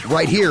 Eastern,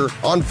 right here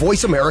on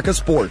Voice America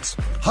Sports.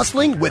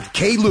 Hustling with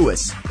K.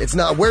 Lewis. It's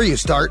not where you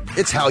start,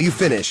 it's how you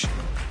finish.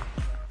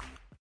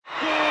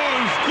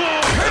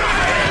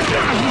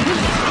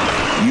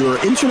 Your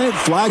internet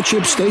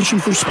flagship station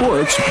for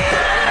sports.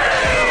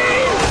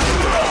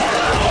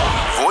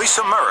 Voice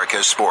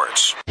America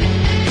Sports.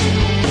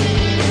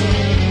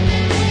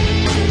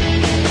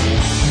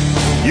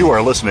 You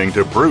are listening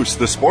to Bruce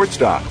the Sports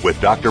Doc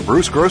with Dr.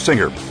 Bruce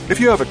Grossinger. If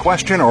you have a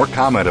question or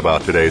comment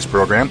about today's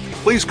program,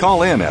 please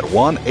call in at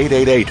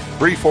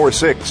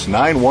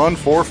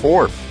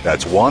 1-888-346-9144.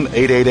 That's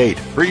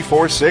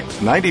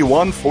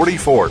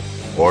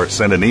 1-888-346-9144. Or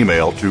send an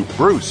email to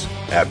Bruce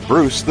at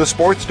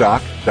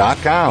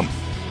brucethesportsdoc.com.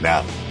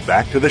 Now,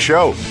 back to the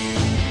show.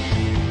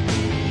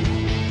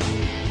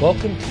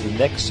 Welcome to the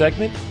next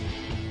segment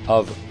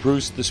of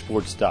Bruce the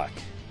Sports Doc.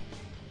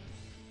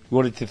 We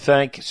wanted to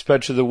thank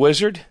Spencer the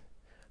Wizard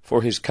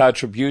for his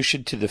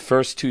contribution to the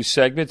first 2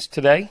 segments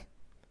today.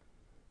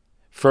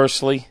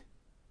 Firstly,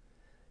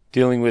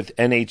 dealing with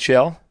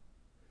NHL,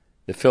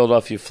 the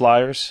Philadelphia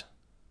Flyers,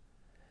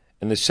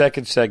 and the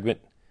second segment,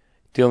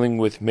 dealing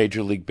with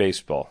Major League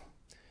Baseball,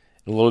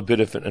 and a little bit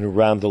of an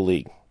around the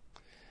league.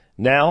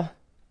 Now,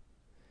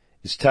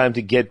 it's time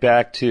to get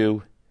back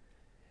to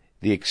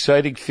the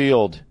exciting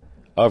field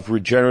of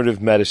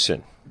regenerative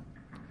medicine.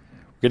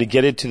 We're going to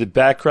get into the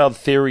background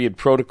theory and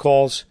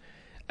protocols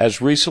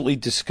as recently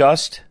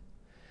discussed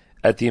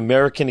at the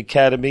American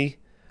Academy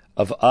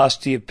of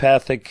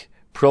Osteopathic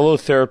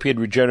Prolotherapy and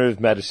Regenerative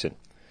Medicine.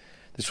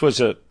 This was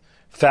a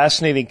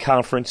fascinating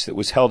conference that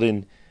was held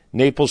in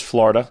Naples,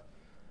 Florida.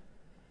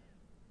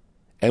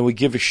 And we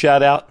give a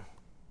shout out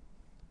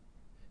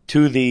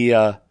to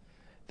the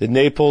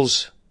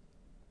Naples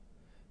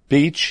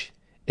Beach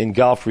and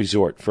Golf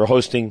Resort for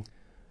hosting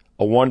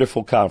a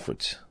wonderful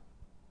conference.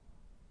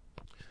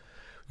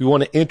 We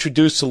want to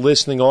introduce the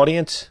listening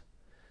audience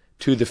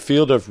to the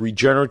field of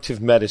regenerative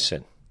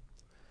medicine.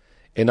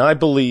 And I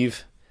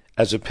believe,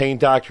 as a pain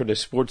doctor and a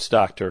sports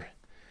doctor,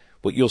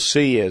 what you'll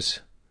see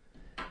is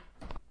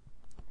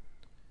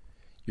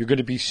you're going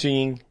to be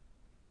seeing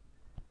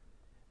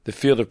the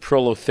field of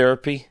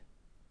prolotherapy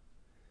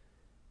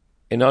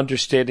and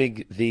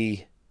understanding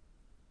the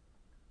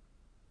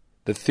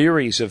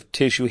theories of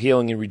tissue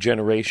healing and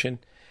regeneration,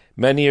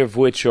 many of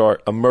which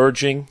are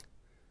emerging,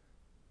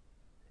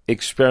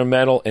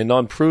 experimental, and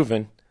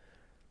unproven,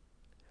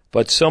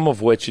 but some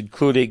of which,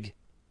 including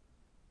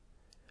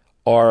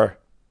our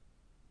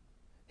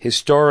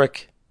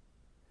historic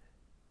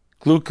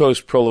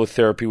glucose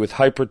prolotherapy with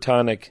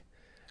hypertonic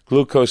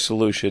glucose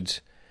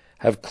solutions,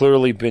 have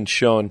clearly been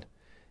shown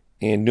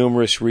in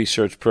numerous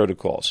research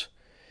protocols.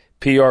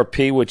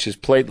 PRP, which is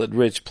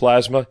platelet-rich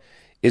plasma,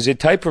 is a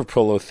type of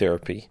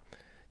prolotherapy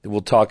that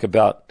we'll talk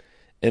about.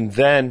 And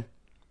then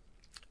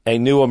a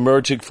new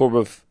emerging form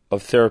of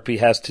therapy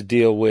has to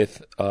deal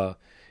with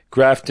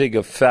grafting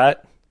of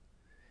fat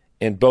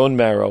and bone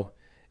marrow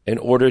in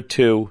order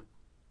to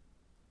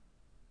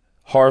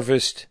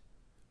harvest.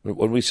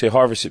 When we say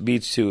harvest, it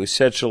means to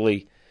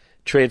essentially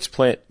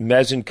transplant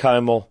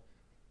mesenchymal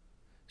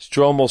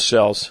stromal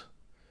cells,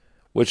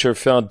 which are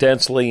found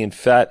densely in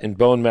fat and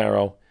bone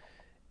marrow,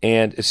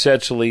 and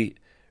essentially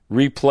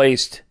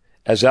replaced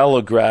as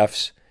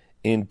allografts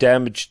in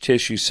damaged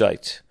tissue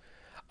sites.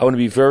 I want to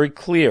be very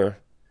clear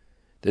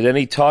that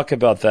any talk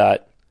about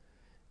that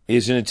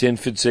is in its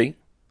infancy.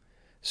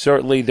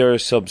 Certainly there are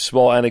some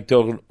small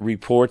anecdotal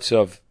reports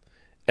of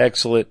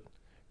excellent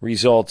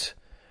results,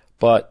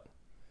 but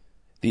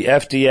the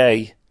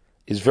FDA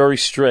is very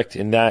strict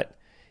in that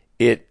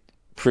it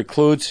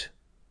precludes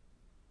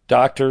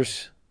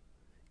doctors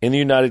in the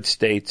United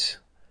States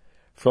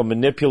from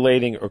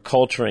manipulating or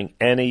culturing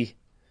any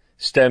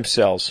stem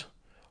cells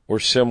or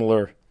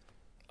similar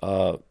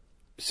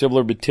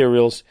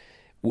materials.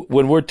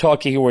 When we're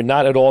talking here, we're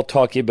not at all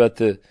talking about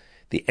the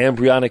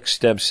embryonic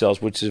stem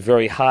cells, which is a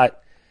very hot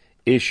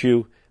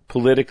issue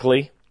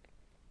politically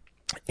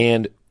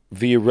and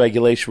via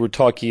regulation. We're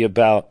talking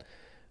about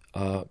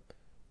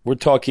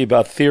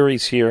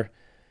theories here,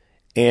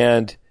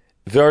 and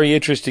very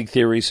interesting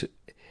theories,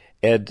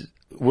 and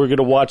we're going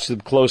to watch them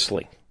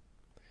closely.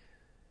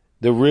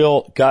 The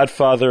real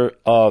godfather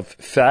of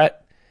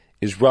fat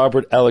is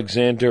Robert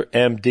Alexander,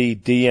 MD,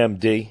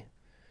 DMD,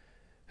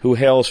 who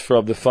hails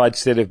from the fine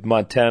state of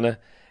Montana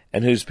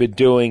and who's been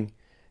doing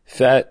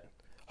fat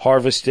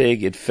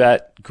harvesting and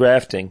fat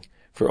grafting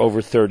for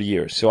over 30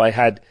 years. So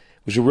it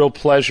was a real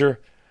pleasure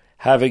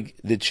having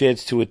the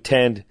chance to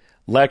attend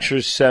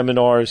lectures,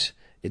 seminars,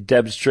 and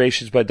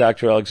demonstrations by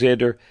Dr.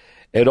 Alexander,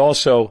 and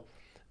also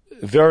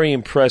a very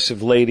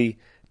impressive lady,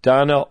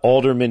 Donna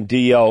Alderman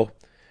D.O.,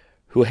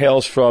 who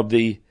hails from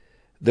the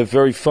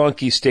very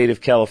funky state of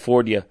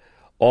California,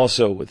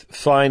 also with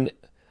fine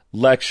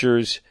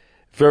lectures,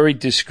 very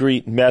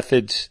discreet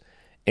methods,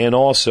 and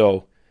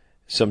also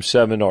some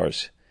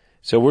seminars.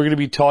 So we're going to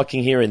be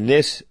talking here in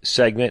this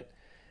segment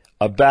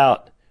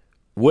about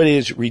what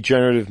is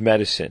regenerative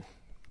medicine.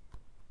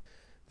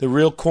 The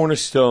real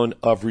cornerstone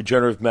of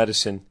regenerative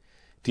medicine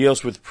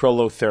deals with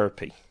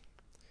prolotherapy.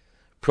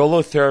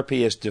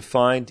 Prolotherapy, as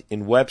defined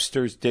in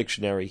Webster's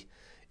dictionary,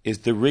 is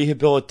the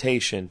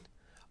rehabilitation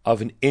of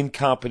an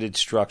incompetent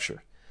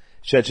structure,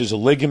 such as a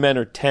ligament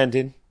or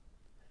tendon,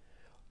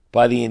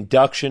 by the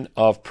induction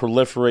of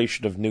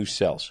proliferation of new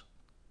cells.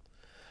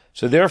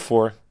 So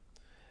therefore,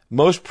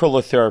 most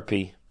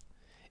prolotherapy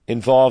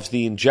involves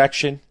the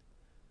injection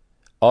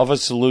of a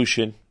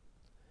solution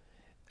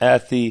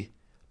at the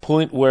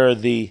point where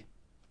the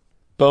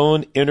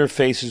bone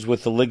interfaces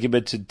with the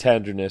ligaments and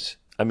tendons,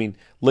 and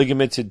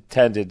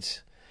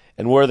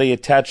where they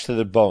attach to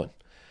the bone.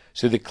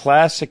 So the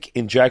classic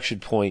injection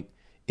point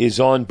is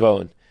on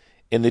bone.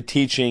 In the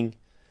teaching,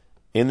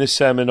 in the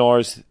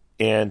seminars,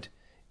 and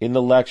in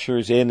the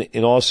lectures, and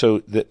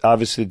also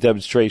obviously the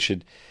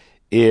demonstration,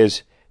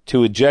 is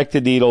to inject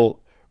the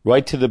needle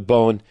right to the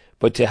bone,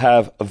 but to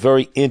have a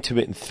very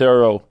intimate and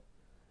thorough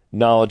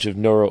knowledge of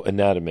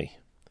neuroanatomy.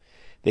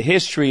 The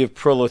history of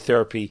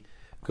prolotherapy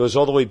goes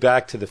all the way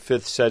back to the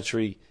 5th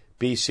century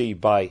BC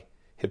by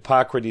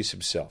Hippocrates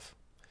himself.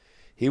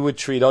 he would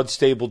treat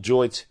unstable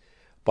joints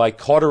by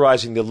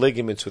cauterizing the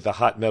ligaments with a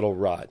hot metal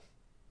rod.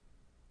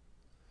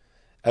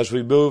 As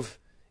we move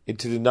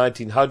into the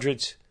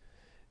 1900s,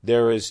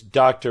 there is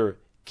Dr.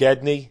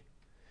 Gedney,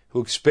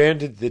 who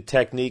expanded the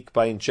technique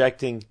by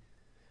injecting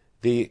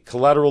the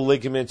collateral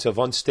ligaments of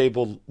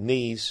unstable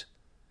knees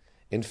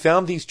and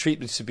found these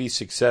treatments to be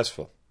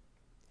successful.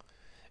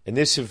 And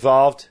this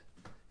evolved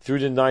through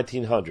the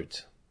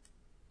 1900s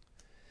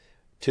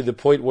to the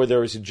point where there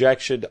was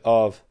injection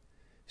of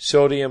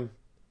sodium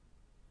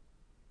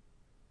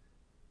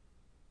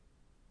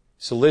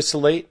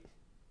salicylate,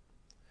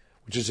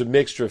 which is a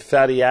mixture of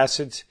fatty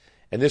acids,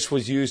 and this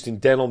was used in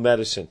dental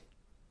medicine.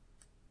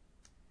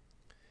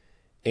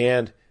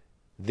 And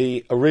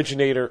the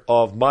originator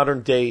of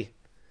modern-day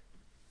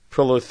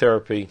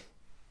prolotherapy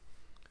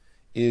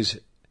is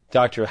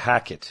Dr.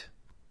 Hackett.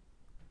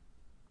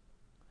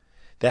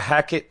 The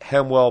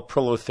Hackett-Hemwell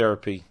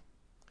prolotherapy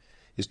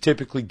is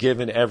typically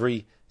given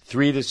every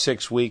 3 to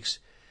 6 weeks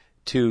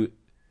to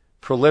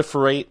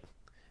proliferate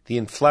the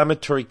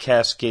inflammatory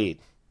cascade.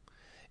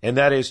 And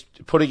that is,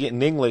 putting it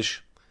in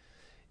English,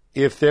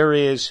 if there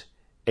is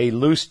a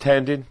loose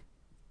tendon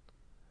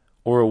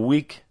or a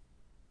weak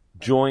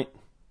joint,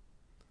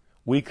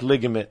 weak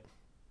ligament,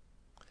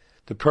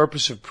 the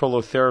purpose of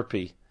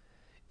prolotherapy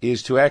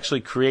is to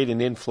actually create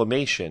an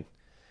inflammation.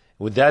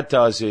 What that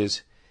does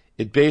is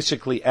it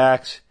basically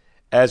acts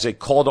as a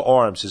call to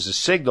arms, as a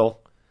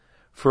signal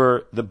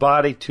for the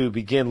body to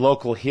begin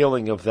local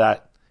healing of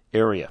that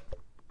area.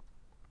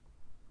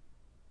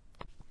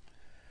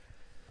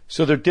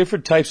 So there are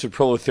different types of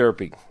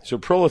prolotherapy. So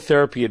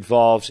prolotherapy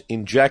involves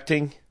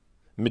injecting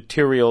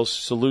materials,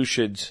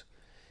 solutions,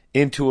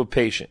 into a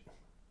patient.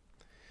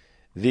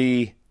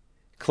 The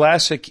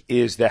classic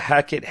is the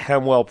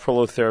Hackett-Hemwell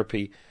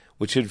prolotherapy,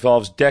 which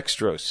involves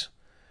dextrose,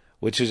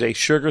 which is a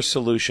sugar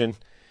solution,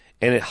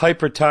 and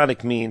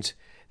hypertonic means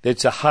that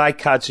it's a high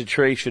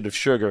concentration of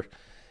sugar,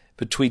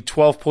 between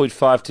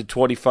 12.5 to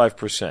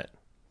 25%.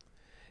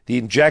 The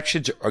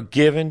injections are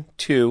given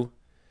to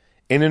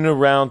in and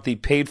around the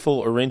painful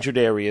or injured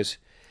areas,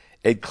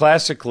 and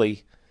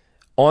classically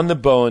on the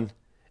bone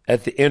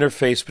at the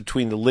interface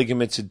between the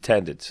ligaments and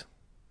tendons.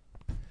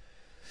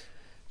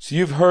 So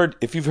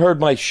if you've heard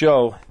my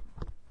show,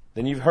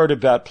 then you've heard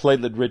about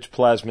platelet-rich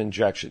plasma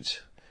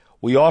injections.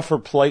 We offer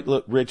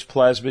platelet-rich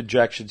plasma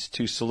injections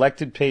to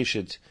selected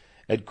patients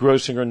at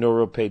Grossinger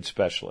Neuropain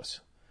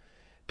Specialists.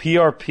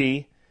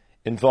 PRP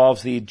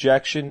involves the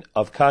injection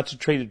of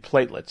concentrated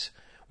platelets,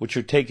 which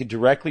are taken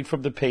directly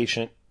from the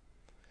patient,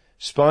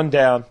 spun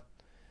down,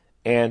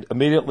 and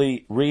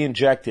immediately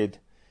re-injected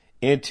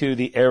into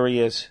the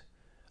areas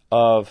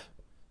of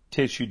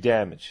tissue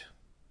damage.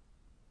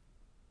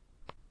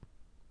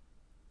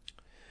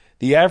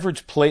 The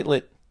average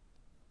platelet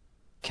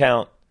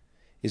count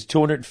is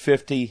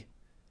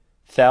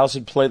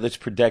 250,000 platelets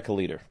per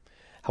deciliter.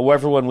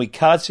 However, when we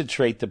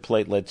concentrate the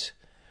platelets,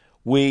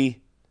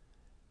 we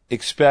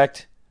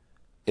expect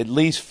at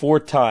least 4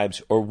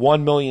 times, or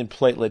 1 million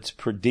platelets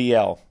per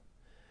DL,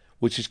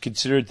 which is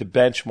considered the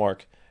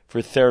benchmark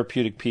for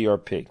therapeutic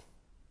PRP.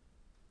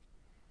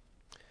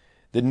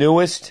 The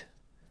newest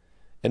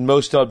and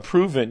most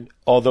unproven,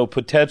 although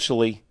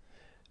potentially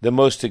the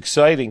most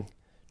exciting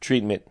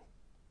treatment,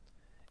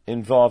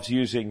 involves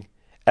using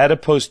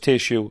adipose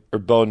tissue or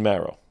bone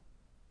marrow.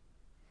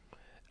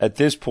 At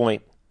this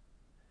point,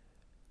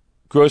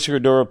 Grossinger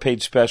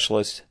Neuropain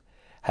Specialist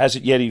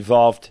hasn't yet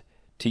evolved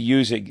to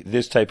using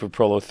this type of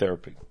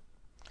prolotherapy.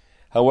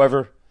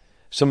 However,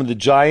 some of the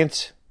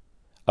giants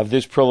of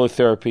this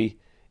prolotherapy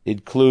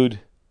include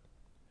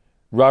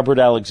Robert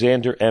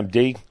Alexander,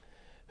 MD,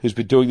 who's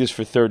been doing this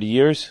for 30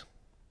 years,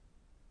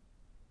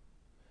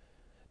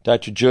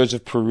 Dr.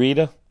 Joseph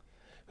Purita,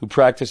 who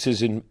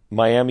practices in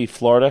Miami,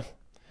 Florida,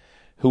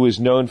 who is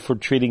known for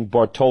treating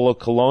Bartolo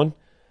Colon,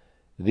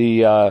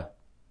 the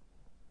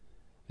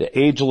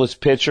ageless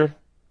pitcher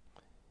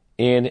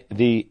in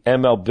the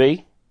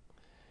MLB,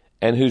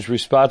 and who's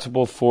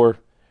responsible for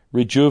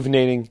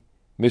rejuvenating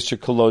Mr.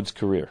 Colon's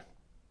career.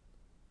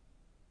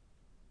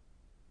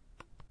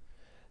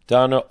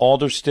 Donna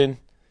Alderston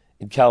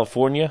in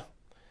California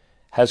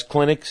has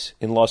clinics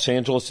in Los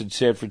Angeles and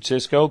San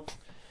Francisco,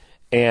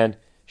 and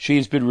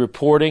she's been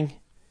reporting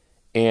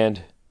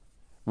and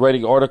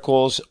writing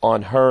articles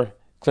on her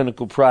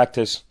clinical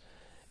practice,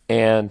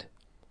 and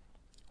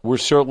we're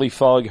certainly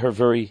following her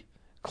very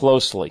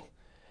closely,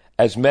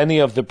 as many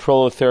of the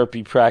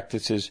prolotherapy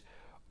practices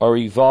are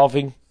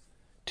evolving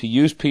to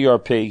use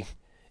PRP,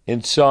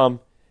 and some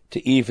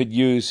to even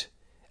use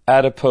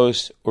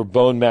adipose or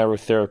bone marrow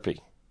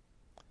therapy.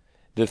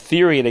 The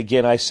theory, and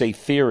again I say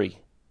theory,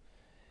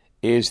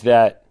 is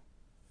that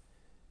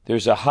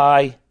there's a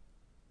high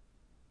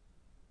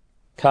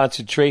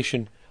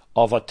concentration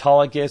of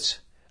autologous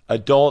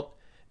adult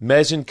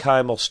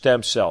mesenchymal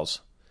stem cells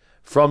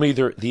from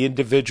either the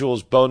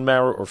individual's bone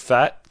marrow or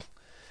fat.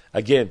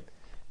 Again,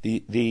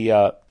 the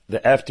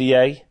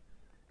FDA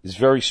is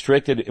very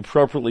strict, and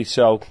appropriately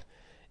so,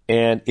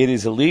 and it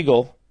is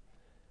illegal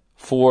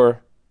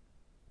for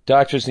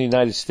doctors in the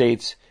United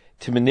States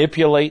to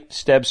manipulate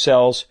stem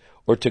cells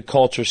or to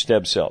culture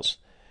stem cells.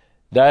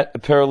 That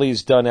apparently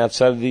is done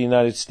outside of the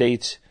United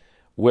States,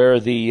 where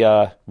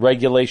the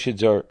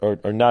regulations are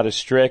not as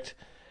strict,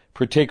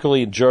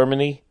 particularly in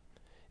Germany.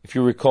 If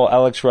you recall,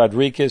 Alex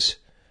Rodriguez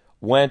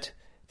went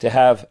to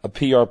have a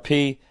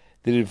PRP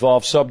that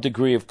involved some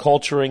degree of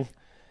culturing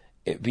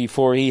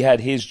before he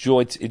had his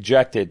joints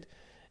ejected,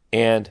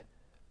 and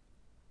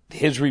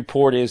his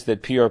report is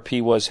that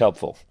PRP was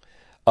helpful.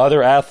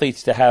 Other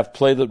athletes to have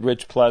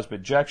platelet-rich plasma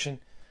injection,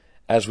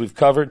 as we've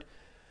covered.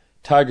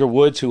 Tiger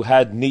Woods, who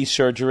had knee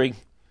surgery,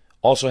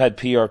 also had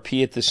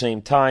PRP at the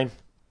same time.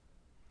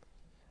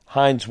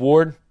 Hines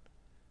Ward,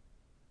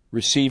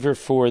 receiver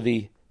for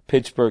the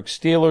Pittsburgh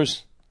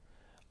Steelers,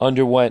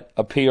 underwent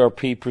a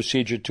PRP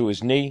procedure to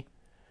his knee,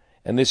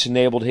 and this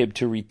enabled him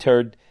to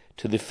return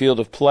to the field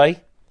of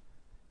play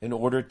in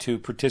order to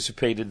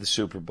participate in the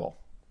Super Bowl.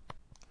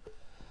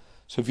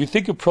 So if you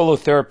think of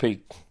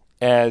prolotherapy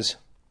as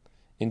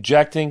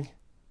injecting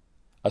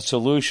a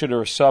solution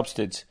or a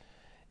substance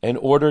in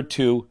order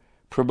to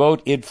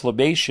promote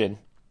inflammation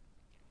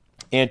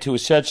and to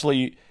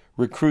essentially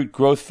recruit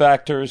growth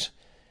factors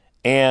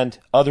and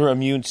other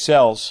immune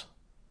cells,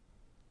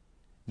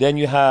 then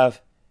you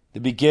have the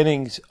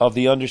beginnings of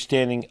the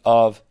understanding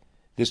of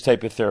this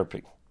type of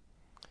therapy.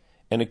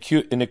 And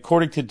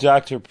according to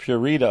Dr.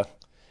 Purita,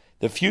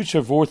 the future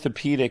of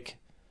orthopedic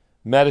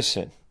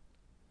medicine,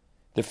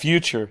 the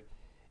future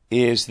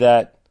is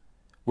that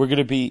we're going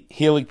to be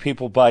healing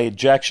people by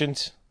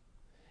injections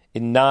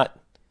and not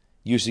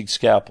using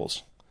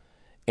scalpels.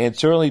 And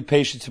certainly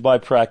patients in my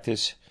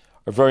practice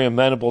are very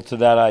amenable to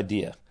that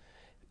idea.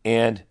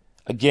 And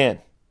again,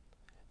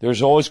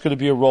 there's always going to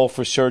be a role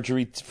for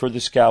surgery for the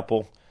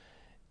scalpel,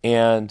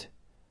 and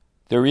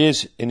there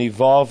is an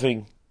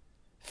evolving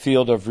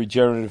field of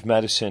regenerative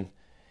medicine.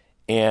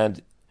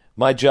 And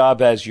my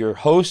job as your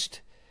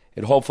host,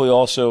 and hopefully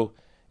also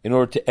in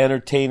order to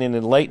entertain and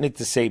enlighten at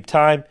the same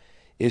time,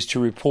 is to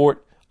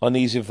report on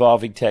these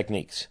evolving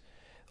techniques.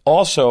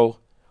 Also,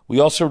 we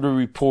also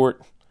report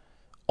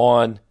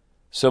on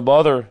some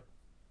other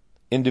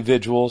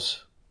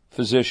individuals,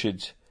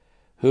 physicians,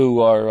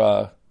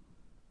 who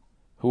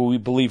we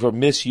believe are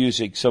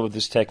misusing some of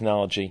this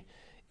technology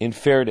in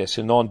fairness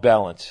and on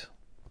balance.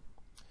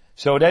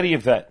 So in any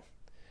event,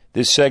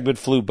 this segment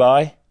flew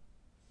by.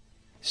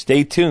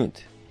 Stay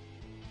tuned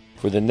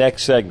for the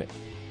next segment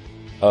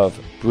of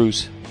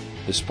Bruce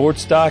the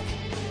Sports Doc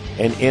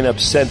and In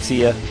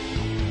Absentia,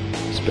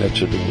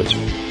 Spencer the Wizard.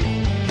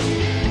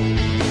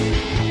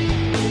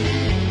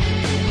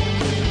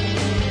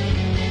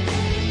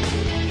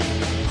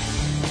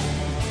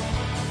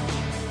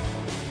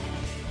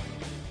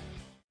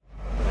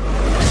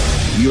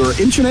 Your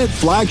internet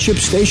flagship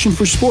station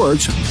for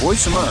sports,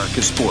 Voice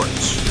America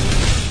Sports.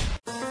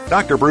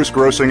 Dr. Bruce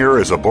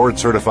Grossinger is a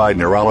board-certified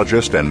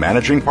neurologist and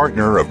managing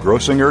partner of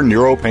Grossinger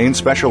Neuropain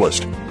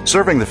Specialist,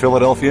 serving the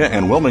Philadelphia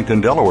and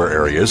Wilmington, Delaware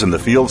areas in the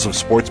fields of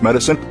sports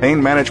medicine,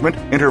 pain management,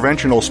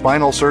 interventional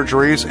spinal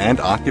surgeries, and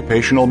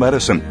occupational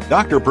medicine.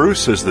 Dr.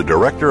 Bruce is the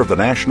director of the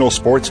National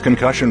Sports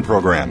Concussion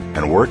Program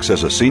and works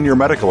as a senior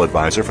medical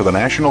advisor for the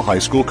National High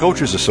School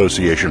Coaches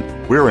Association.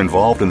 We're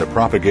involved in the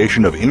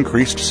propagation of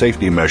increased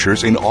safety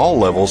measures in all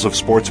levels of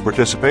sports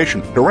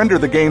participation to render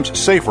the games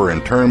safer in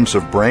terms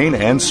of brain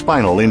and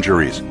spinal injuries.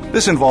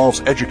 This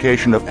involves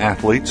education of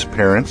athletes,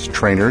 parents,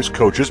 trainers,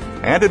 coaches,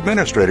 and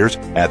administrators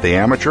at the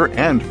amateur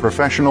and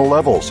professional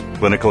levels.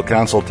 Clinical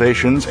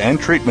consultations and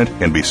treatment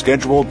can be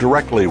scheduled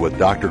directly with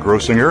Dr.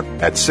 Grossinger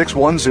at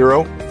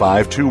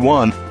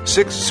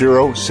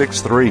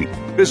 610-521-6063.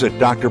 Visit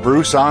Dr.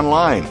 Bruce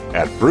online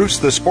at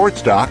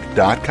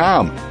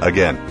brucethesportsdoc.com.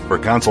 Again, for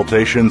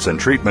consultations and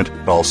treatment,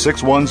 call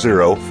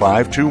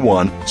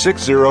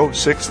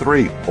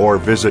 610-521-6063 or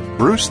visit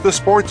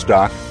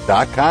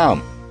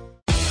brucethesportsdoc.com.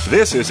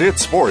 This Is It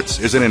Sports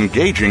is an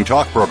engaging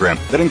talk program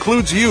that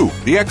includes you,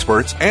 the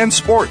experts, and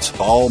sports,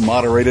 all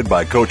moderated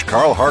by Coach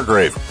Carl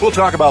Hargrave. We'll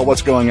talk about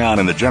what's going on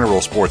in the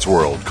general sports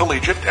world,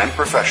 collegiate and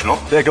professional.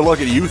 Take a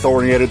look at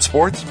youth-oriented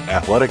sports,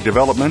 athletic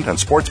development and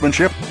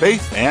sportsmanship,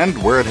 faith,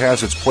 and where it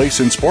has its place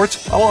in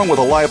sports, along with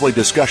a lively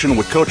discussion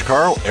with Coach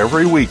Carl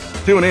every week.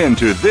 Tune in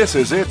to This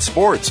Is It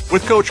Sports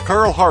with Coach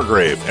Carl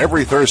Hargrave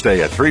every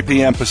Thursday at 3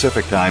 p.m.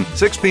 Pacific Time,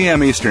 6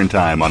 p.m. Eastern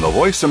Time on the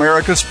Voice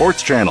America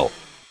Sports Channel.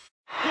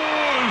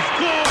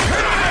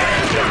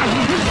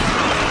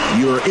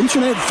 your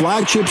internet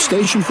flagship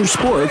station for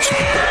sports.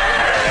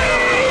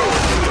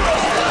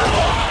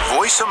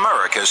 Voice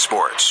America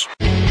Sports.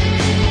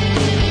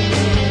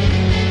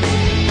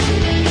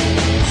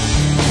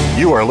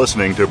 You are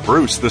listening to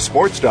Bruce the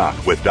Sports Doc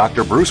with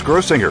Dr. Bruce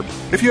Grossinger.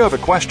 If you have a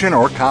question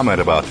or comment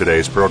about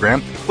today's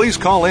program, please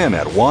call in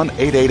at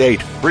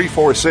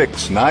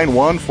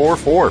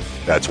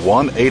 1-888-346-9144. That's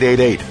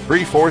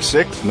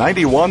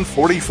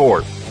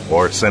 1-888-346-9144.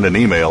 Or send an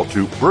email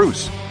to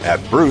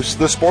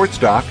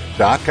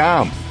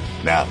bruce@brucethesportsdoc.com.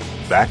 Now,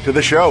 back to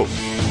the show.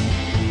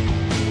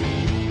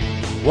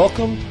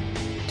 Welcome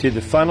to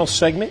the final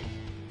segment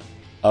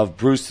of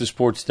Bruce the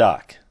Sports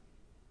Doc.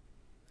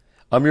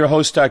 I'm your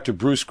host, Dr.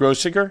 Bruce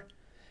Grossinger,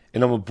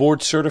 and I'm a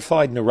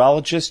board-certified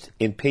neurologist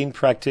and pain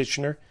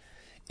practitioner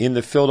in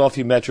the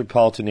Philadelphia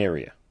metropolitan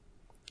area.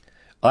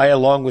 I,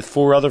 along with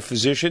 4 other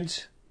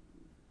physicians,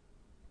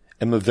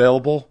 am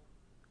available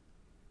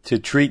to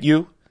treat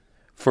you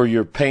for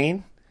your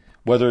pain,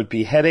 whether it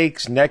be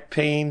headaches, neck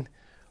pain,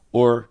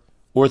 or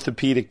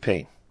orthopedic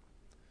pain.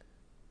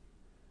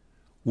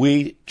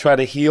 We try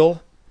to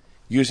heal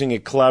using a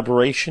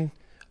collaboration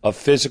of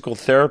physical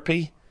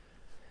therapy,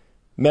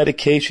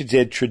 medications,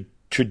 and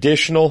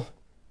traditional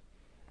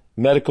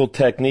medical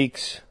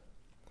techniques,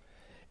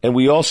 and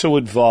we also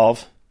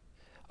involve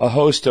a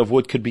host of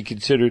what could be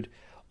considered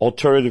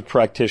alternative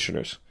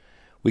practitioners.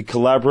 We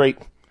collaborate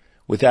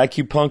with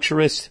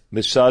acupuncturists,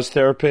 massage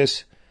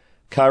therapists,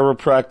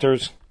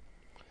 chiropractors,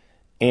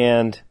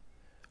 and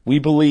we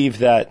believe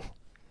that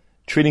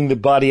treating the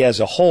body as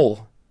a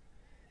whole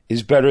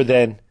is better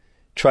than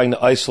trying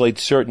to isolate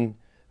certain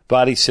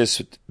body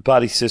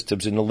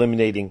systems and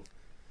eliminating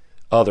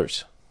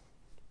others.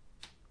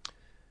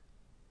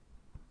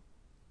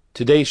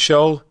 Today's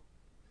show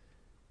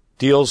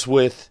deals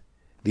with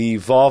the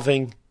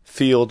evolving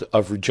field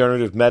of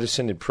regenerative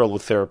medicine and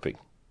prolotherapy.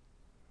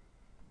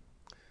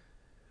 I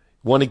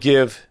want to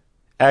give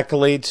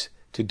accolades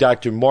to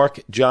Dr. Mark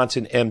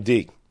Johnson,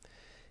 MD.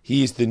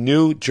 He is the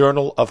new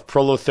Journal of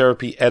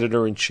Prolotherapy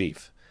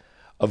editor-in-chief,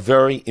 a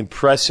very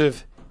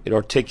impressive and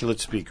articulate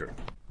speaker.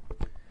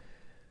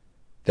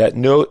 That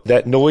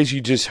noise you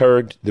just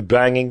heard, the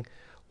banging,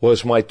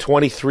 was my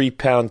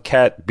 23-pound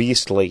cat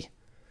Beastly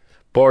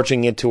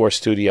barging into our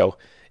studio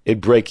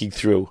and breaking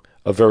through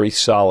a very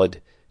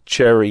solid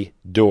cherry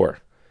door.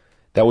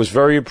 That was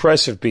very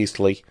impressive,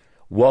 Beastly.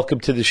 Welcome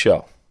to the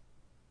show.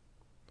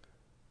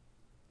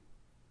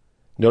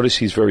 Notice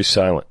he's very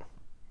silent.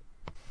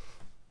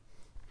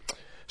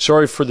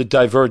 Sorry for the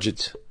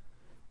divergence.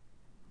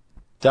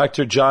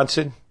 Dr.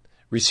 Johnson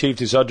received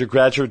his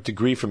undergraduate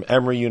degree from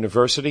Emory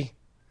University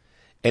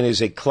and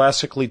is a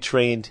classically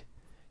trained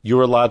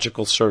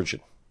urological surgeon.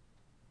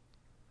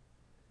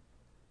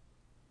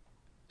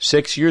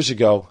 6 years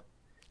ago,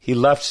 he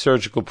left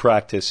surgical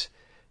practice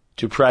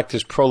to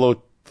practice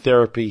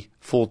prolotherapy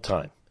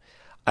full-time.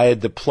 I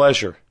had the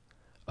pleasure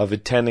of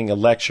attending a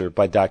lecture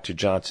by Dr.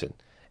 Johnson,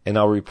 and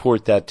I'll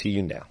report that to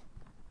you now.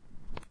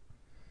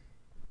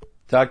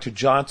 Dr.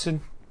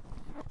 Johnson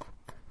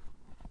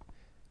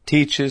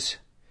teaches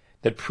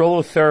that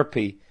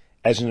prolotherapy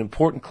as an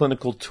important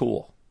clinical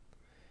tool.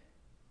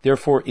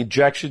 Therefore,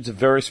 injections of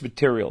various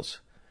materials,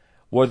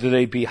 whether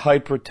they be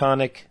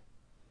hypertonic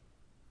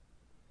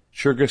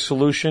sugar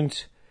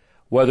solutions,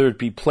 whether it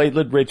be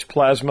platelet-rich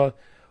plasma,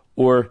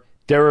 or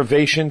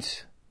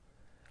derivations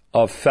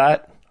of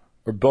fat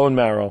or bone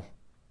marrow.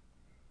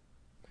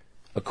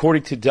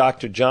 According to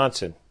Dr.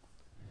 Johnson,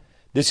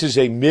 this is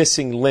a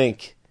missing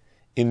link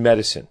in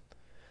medicine.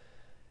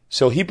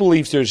 So he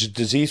believes there's a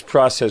disease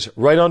process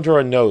right under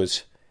our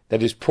nose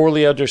that is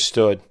poorly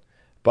understood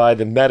by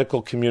the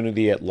medical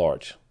community at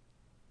large.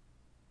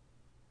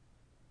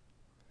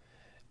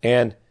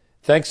 And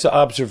thanks to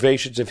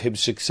observations of him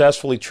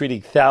successfully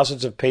treating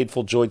thousands of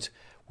painful joints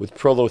with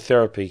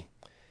prolotherapy,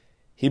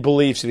 he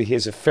believes that he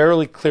has a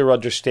fairly clear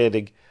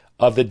understanding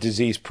of the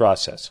disease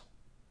process.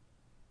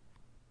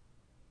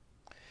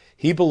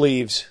 He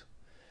believes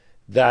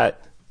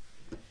that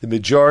the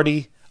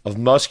majority of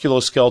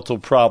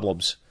musculoskeletal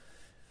problems,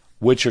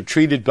 which are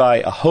treated by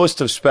a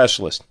host of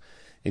specialists,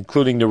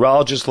 including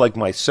neurologists like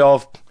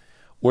myself,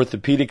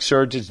 orthopedic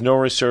surgeons,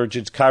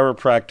 neurosurgeons,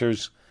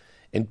 chiropractors,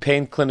 and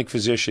pain clinic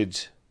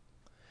physicians,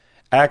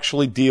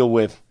 actually deal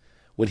with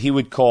what he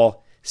would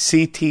call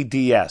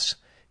CTDS,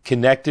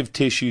 connective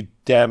tissue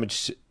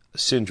damage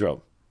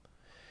syndrome.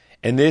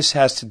 And this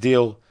has to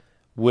deal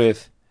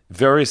with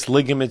various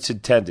ligaments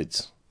and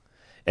tendons.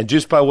 And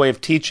just by way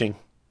of teaching,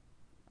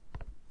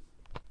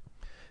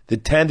 the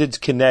tendons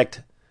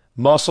connect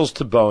muscles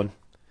to bone,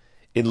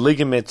 and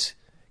ligaments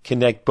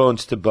connect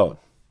bones to bone.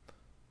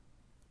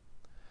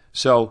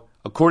 So,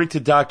 according to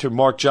Dr.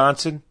 Mark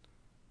Johnson,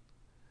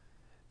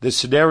 the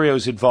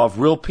scenarios involve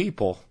real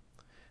people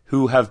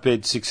who have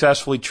been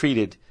successfully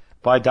treated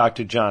by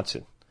Dr.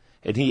 Johnson.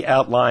 And he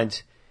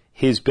outlines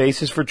his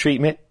basis for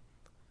treatment,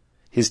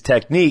 his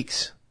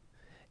techniques,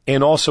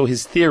 and also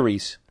his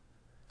theories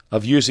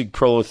of using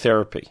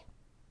prolotherapy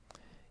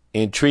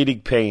in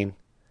treating pain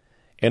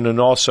and in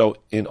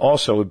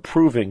also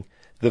improving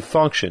the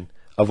function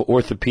of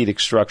orthopedic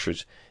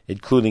structures,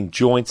 including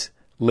joints,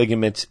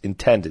 ligaments, and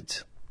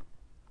tendons.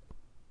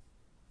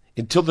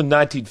 Until the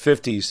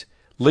 1950s,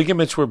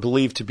 ligaments were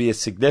believed to be a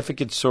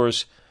significant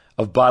source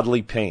of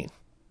bodily pain.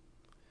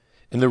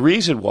 And the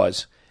reason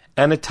was,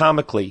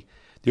 anatomically,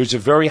 there's a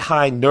very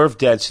high nerve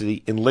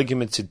density in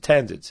ligaments and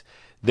tendons.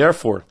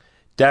 Therefore,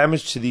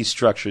 damage to these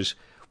structures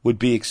would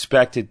be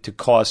expected to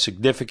cause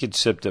significant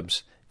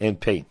symptoms and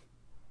pain.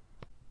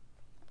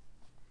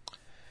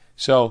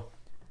 So,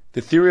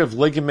 the theory of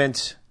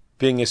ligaments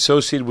being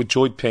associated with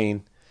joint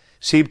pain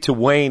seemed to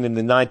wane in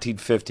the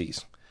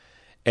 1950s.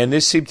 And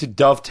this seemed to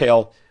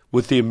dovetail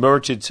with the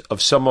emergence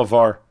of some of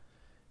our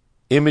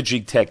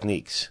imaging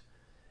techniques.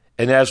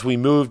 And as we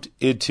moved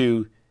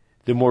into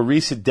the the more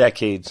recent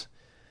decades,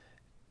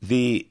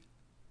 the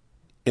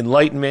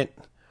enlightenment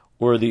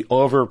or the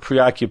over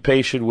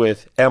preoccupation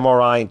with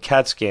MRI and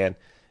CAT scan,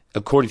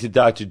 according to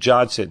Dr.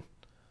 Johnson,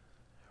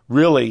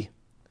 really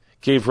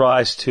gave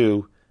rise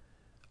to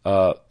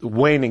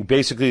waning,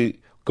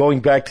 basically going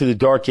back to the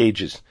dark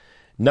ages,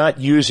 not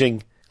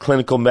using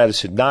clinical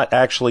medicine, not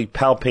actually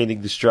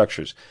palpating the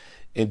structures.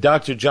 And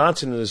Dr.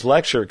 Johnson in his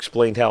lecture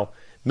explained how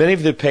many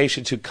of the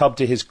patients who come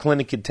to his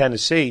clinic in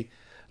Tennessee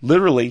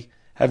literally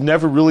have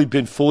never really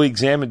been fully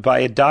examined by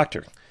a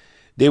doctor.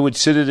 They would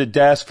sit at a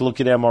desk,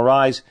 look at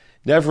MRIs,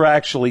 never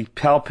actually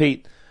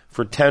palpate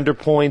for tender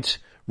points,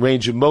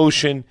 range of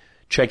motion,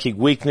 checking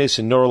weakness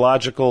and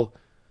neurological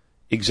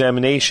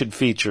examination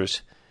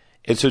features.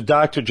 And so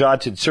Dr.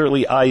 Johnson,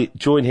 certainly I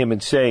join him in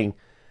saying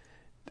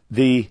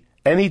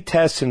any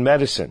tests in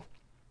medicine,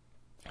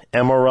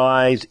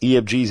 MRIs,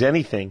 EMGs,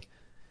 anything,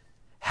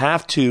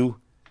 have to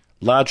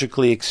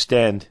logically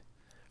extend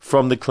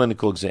from the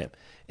clinical exam.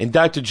 And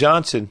Dr.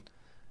 Johnson,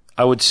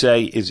 I would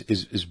say,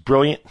 is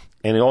brilliant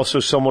and also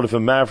somewhat of a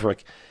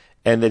maverick,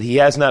 and that he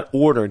has not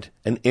ordered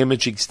an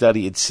imaging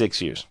study in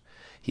 6 years.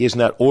 He has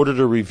not ordered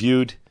or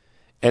reviewed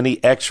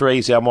any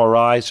x-rays,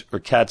 MRIs, or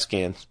CAT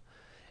scans,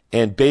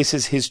 and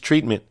bases his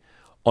treatment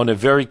on a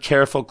very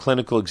careful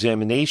clinical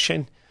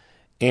examination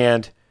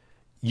and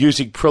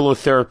using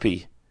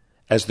prolotherapy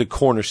as the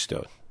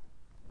cornerstone.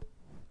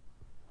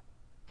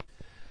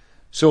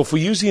 So if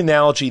we use the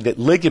analogy that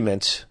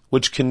ligaments,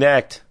 which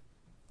connect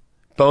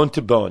bone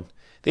to bone,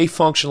 they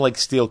function like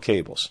steel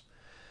cables.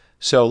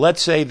 So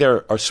let's say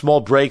there are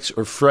small breaks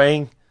or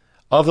fraying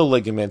of the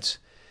ligaments.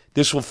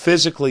 This will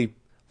physically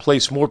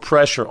place more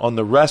pressure on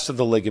the rest of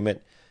the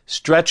ligament,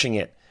 stretching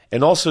it,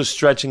 and also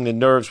stretching the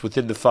nerves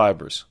within the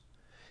fibers.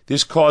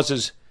 This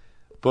causes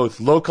both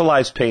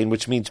localized pain,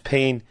 which means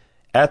pain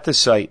at the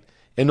site,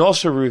 and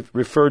also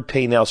referred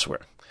pain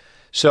elsewhere.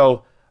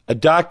 So a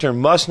doctor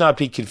must not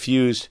be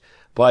confused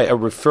by a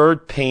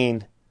referred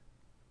pain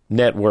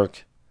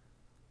network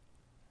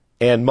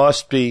and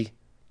must be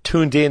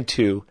tuned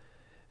into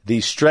the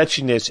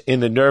stretchiness in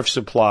the nerve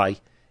supply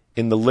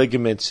in the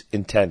ligaments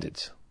and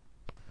tendons.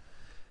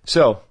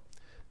 So,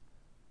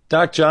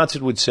 Doc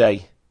Johnson would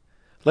say,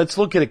 let's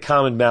look at a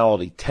common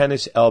malady,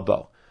 tennis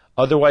elbow,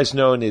 otherwise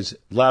known as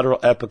lateral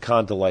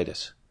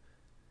epicondylitis.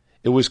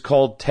 It was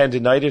called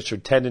tendinitis or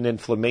tendon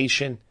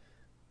inflammation,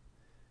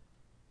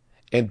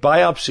 and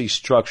biopsy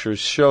structures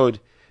showed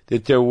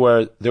that there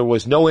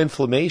was no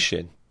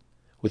inflammation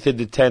within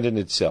the tendon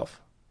itself.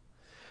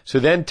 So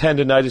then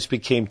tendinitis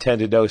became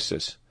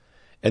tendinosis,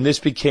 and this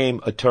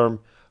became a term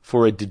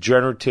for a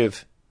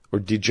degenerative or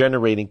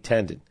degenerating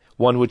tendon,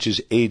 one which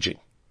is aging.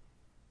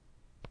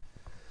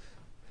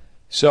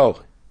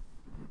 So,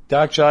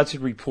 Doc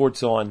Johnson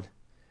reports on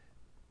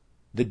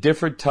the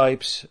different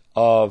types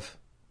of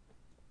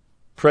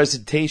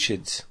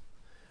presentations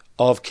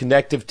of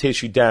connective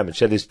tissue damage,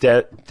 that is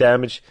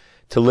damage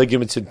to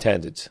ligaments and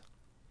tendons.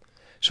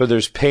 So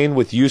there's pain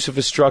with use of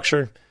a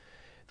structure.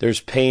 There's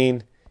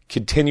pain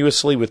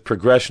continuously with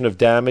progression of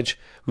damage.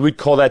 We would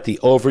call that the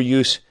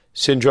overuse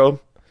syndrome.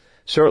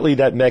 Certainly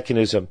that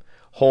mechanism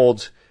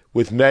holds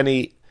with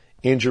many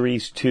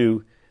injuries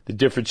to the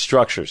different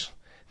structures,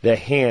 the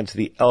hands,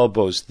 the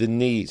elbows, the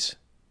knees,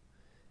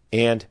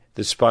 and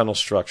the spinal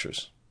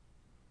structures.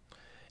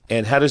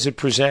 And how does it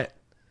present?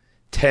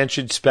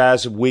 Tension,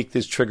 spasm,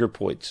 weakness, trigger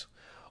points.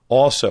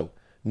 Also,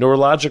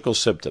 neurological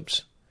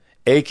symptoms,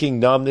 aching,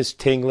 numbness,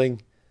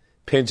 tingling,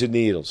 pins and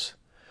needles.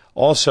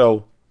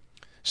 Also,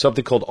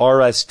 something called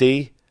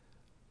RSD,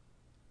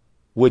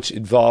 which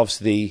involves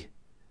the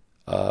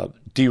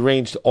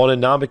deranged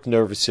autonomic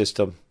nervous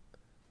system,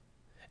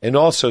 and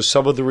also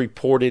some of the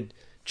reported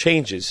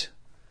changes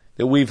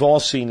that we've all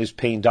seen as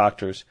pain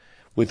doctors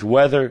with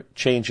weather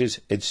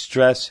changes and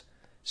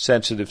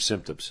stress-sensitive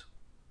symptoms.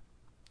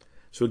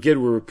 So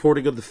again, we're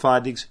reporting on the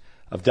findings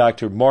of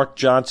Dr. Mark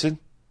Johnson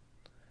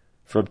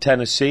from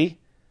Tennessee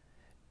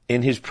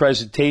in his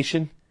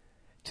presentation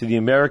to the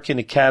American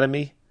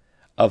Academy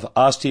of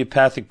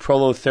Osteopathic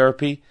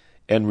Prolotherapy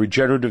and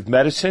Regenerative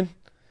Medicine,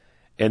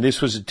 and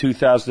this was a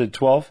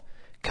 2012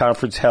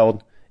 conference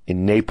held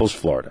in Naples,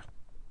 Florida.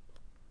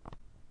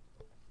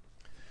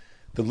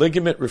 The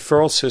ligament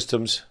referral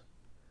systems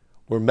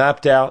were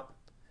mapped out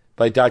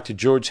by Dr.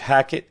 George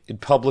Hackett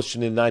and published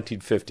in the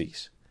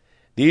 1950s.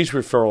 These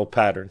referral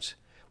patterns,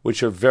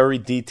 which are very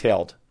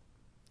detailed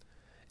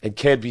and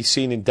can be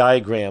seen in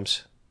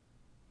diagrams,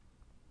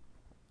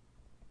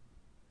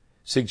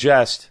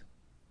 suggest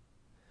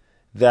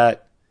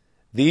that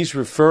these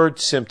referred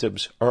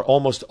symptoms are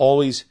almost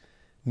always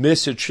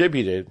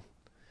misattributed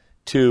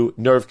to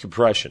nerve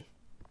compression.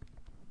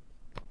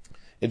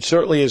 And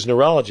certainly as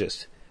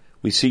neurologists,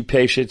 we see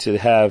patients that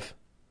have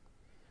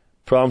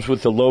problems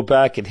with the low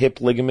back and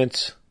hip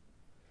ligaments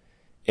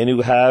and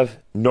who have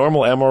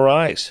normal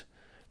MRIs,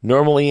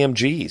 normal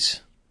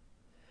EMGs,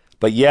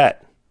 but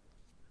yet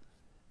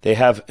they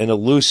have an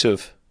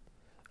elusive,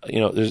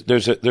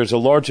 there's a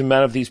large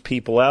amount of these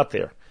people out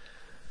there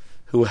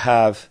who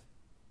have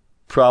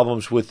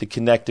problems with the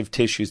connective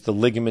tissues, the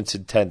ligaments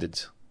and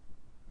tendons.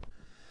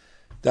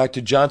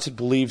 Dr. Johnson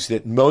believes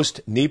that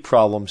most knee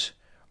problems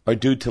are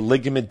due to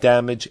ligament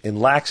damage and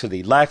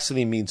laxity.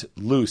 Laxity means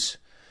loose,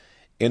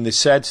 in the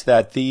sense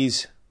that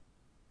these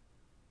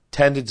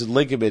tendons and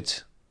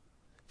ligaments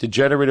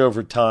degenerate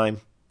over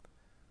time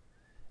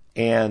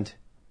and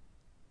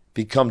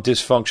become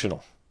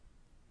dysfunctional.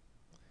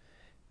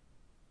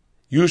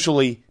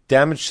 Usually,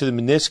 damage to the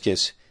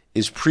meniscus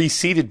is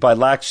preceded by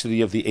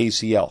laxity of the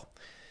ACL.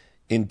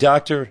 And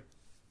Dr.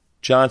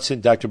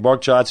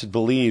 Mark Johnson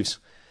believes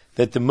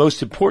that the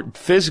most important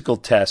physical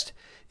test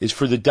is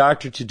for the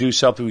doctor to do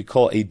something we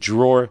call a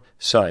drawer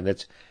sign.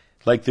 That's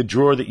like the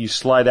drawer that you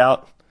slide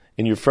out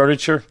in your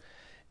furniture,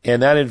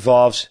 and that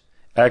involves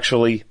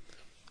actually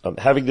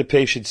having the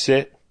patient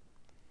sit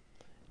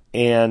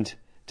and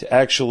to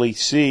actually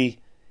see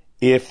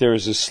if there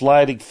is a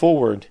sliding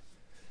forward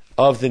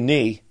of the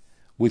knee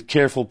with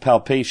careful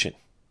palpation.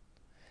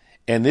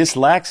 And this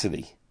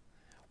laxity,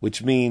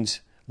 which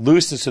means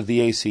looseness of the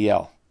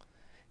ACL,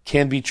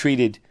 can be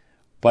treated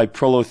by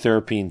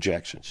prolotherapy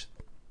injections.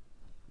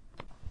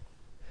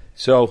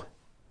 So,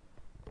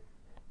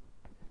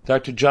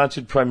 Dr.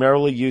 Johnson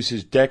primarily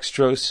uses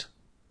dextrose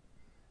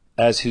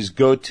as his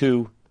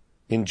go-to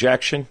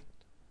injection,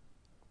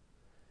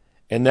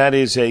 and that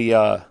is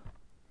a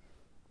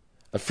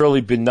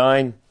fairly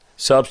benign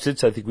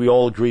substance. I think we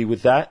all agree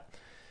with that.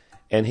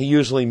 And he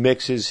usually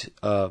mixes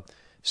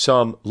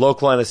some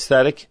local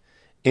anesthetic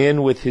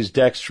in with his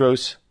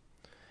dextrose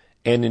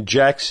and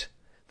injects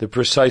the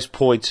precise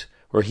points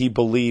where he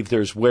believes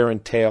there's wear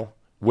and tear,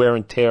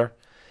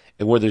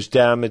 and where there's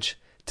damage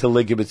to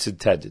ligaments and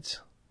tendons.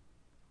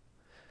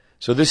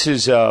 So this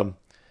is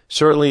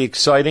certainly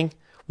exciting.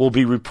 We'll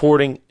be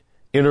reporting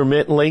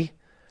intermittently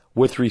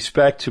with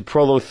respect to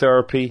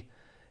prolotherapy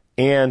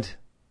and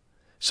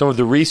some of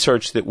the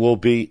research that will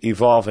be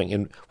evolving.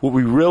 And what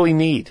we really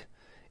need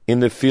in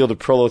the field of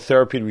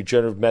prolotherapy and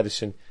regenerative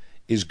medicine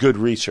is good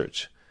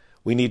research.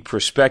 We need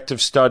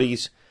prospective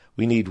studies,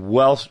 we need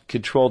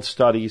well-controlled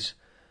studies,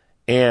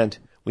 and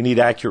we need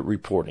accurate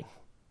reporting.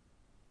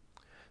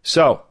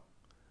 So,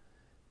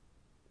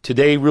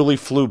 today really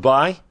flew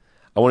by.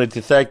 I wanted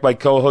to thank my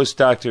co-host,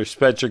 Dr.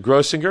 Spencer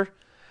Grossinger,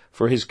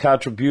 for his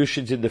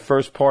contributions in the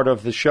first part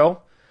of the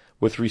show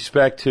with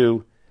respect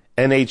to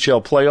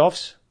NHL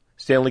playoffs,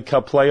 Stanley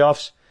Cup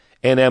playoffs,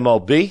 and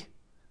MLB.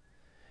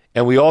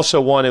 And we also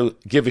want to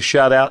give a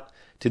shout out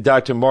to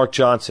Dr. Mark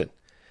Johnson,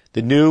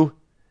 the new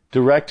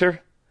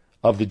director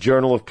of the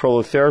Journal of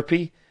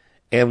Prolotherapy.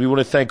 And we want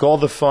to thank all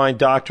the fine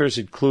doctors,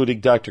 including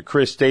Dr.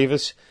 Chris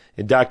Davis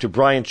and Dr.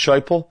 Brian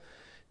Scheupel,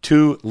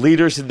 two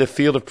leaders in the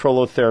field of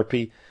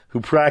prolotherapy who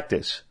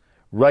practice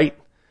right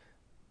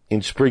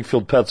in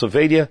Springfield,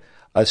 Pennsylvania,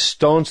 a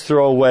stone's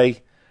throw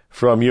away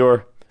from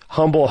your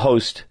humble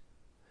host.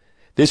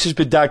 This has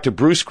been Dr.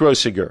 Bruce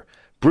Grossinger,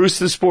 Bruce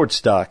the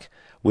Sports Doc,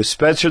 with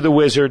Spencer the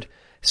Wizard,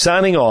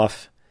 signing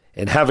off,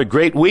 and have a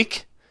great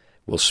week.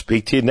 We'll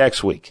speak to you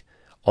next week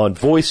on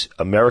Voice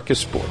America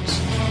Sports.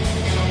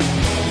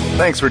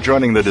 Thanks for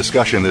joining the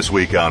discussion this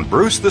week on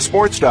Bruce the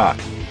Sports Doc.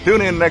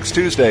 Tune in next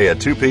Tuesday at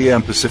 2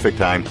 p.m. Pacific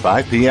Time,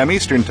 5 p.m.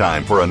 Eastern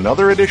Time for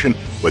another edition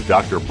with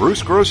Dr.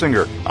 Bruce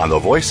Grossinger on the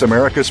Voice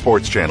America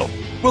Sports Channel.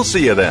 We'll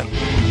see you then.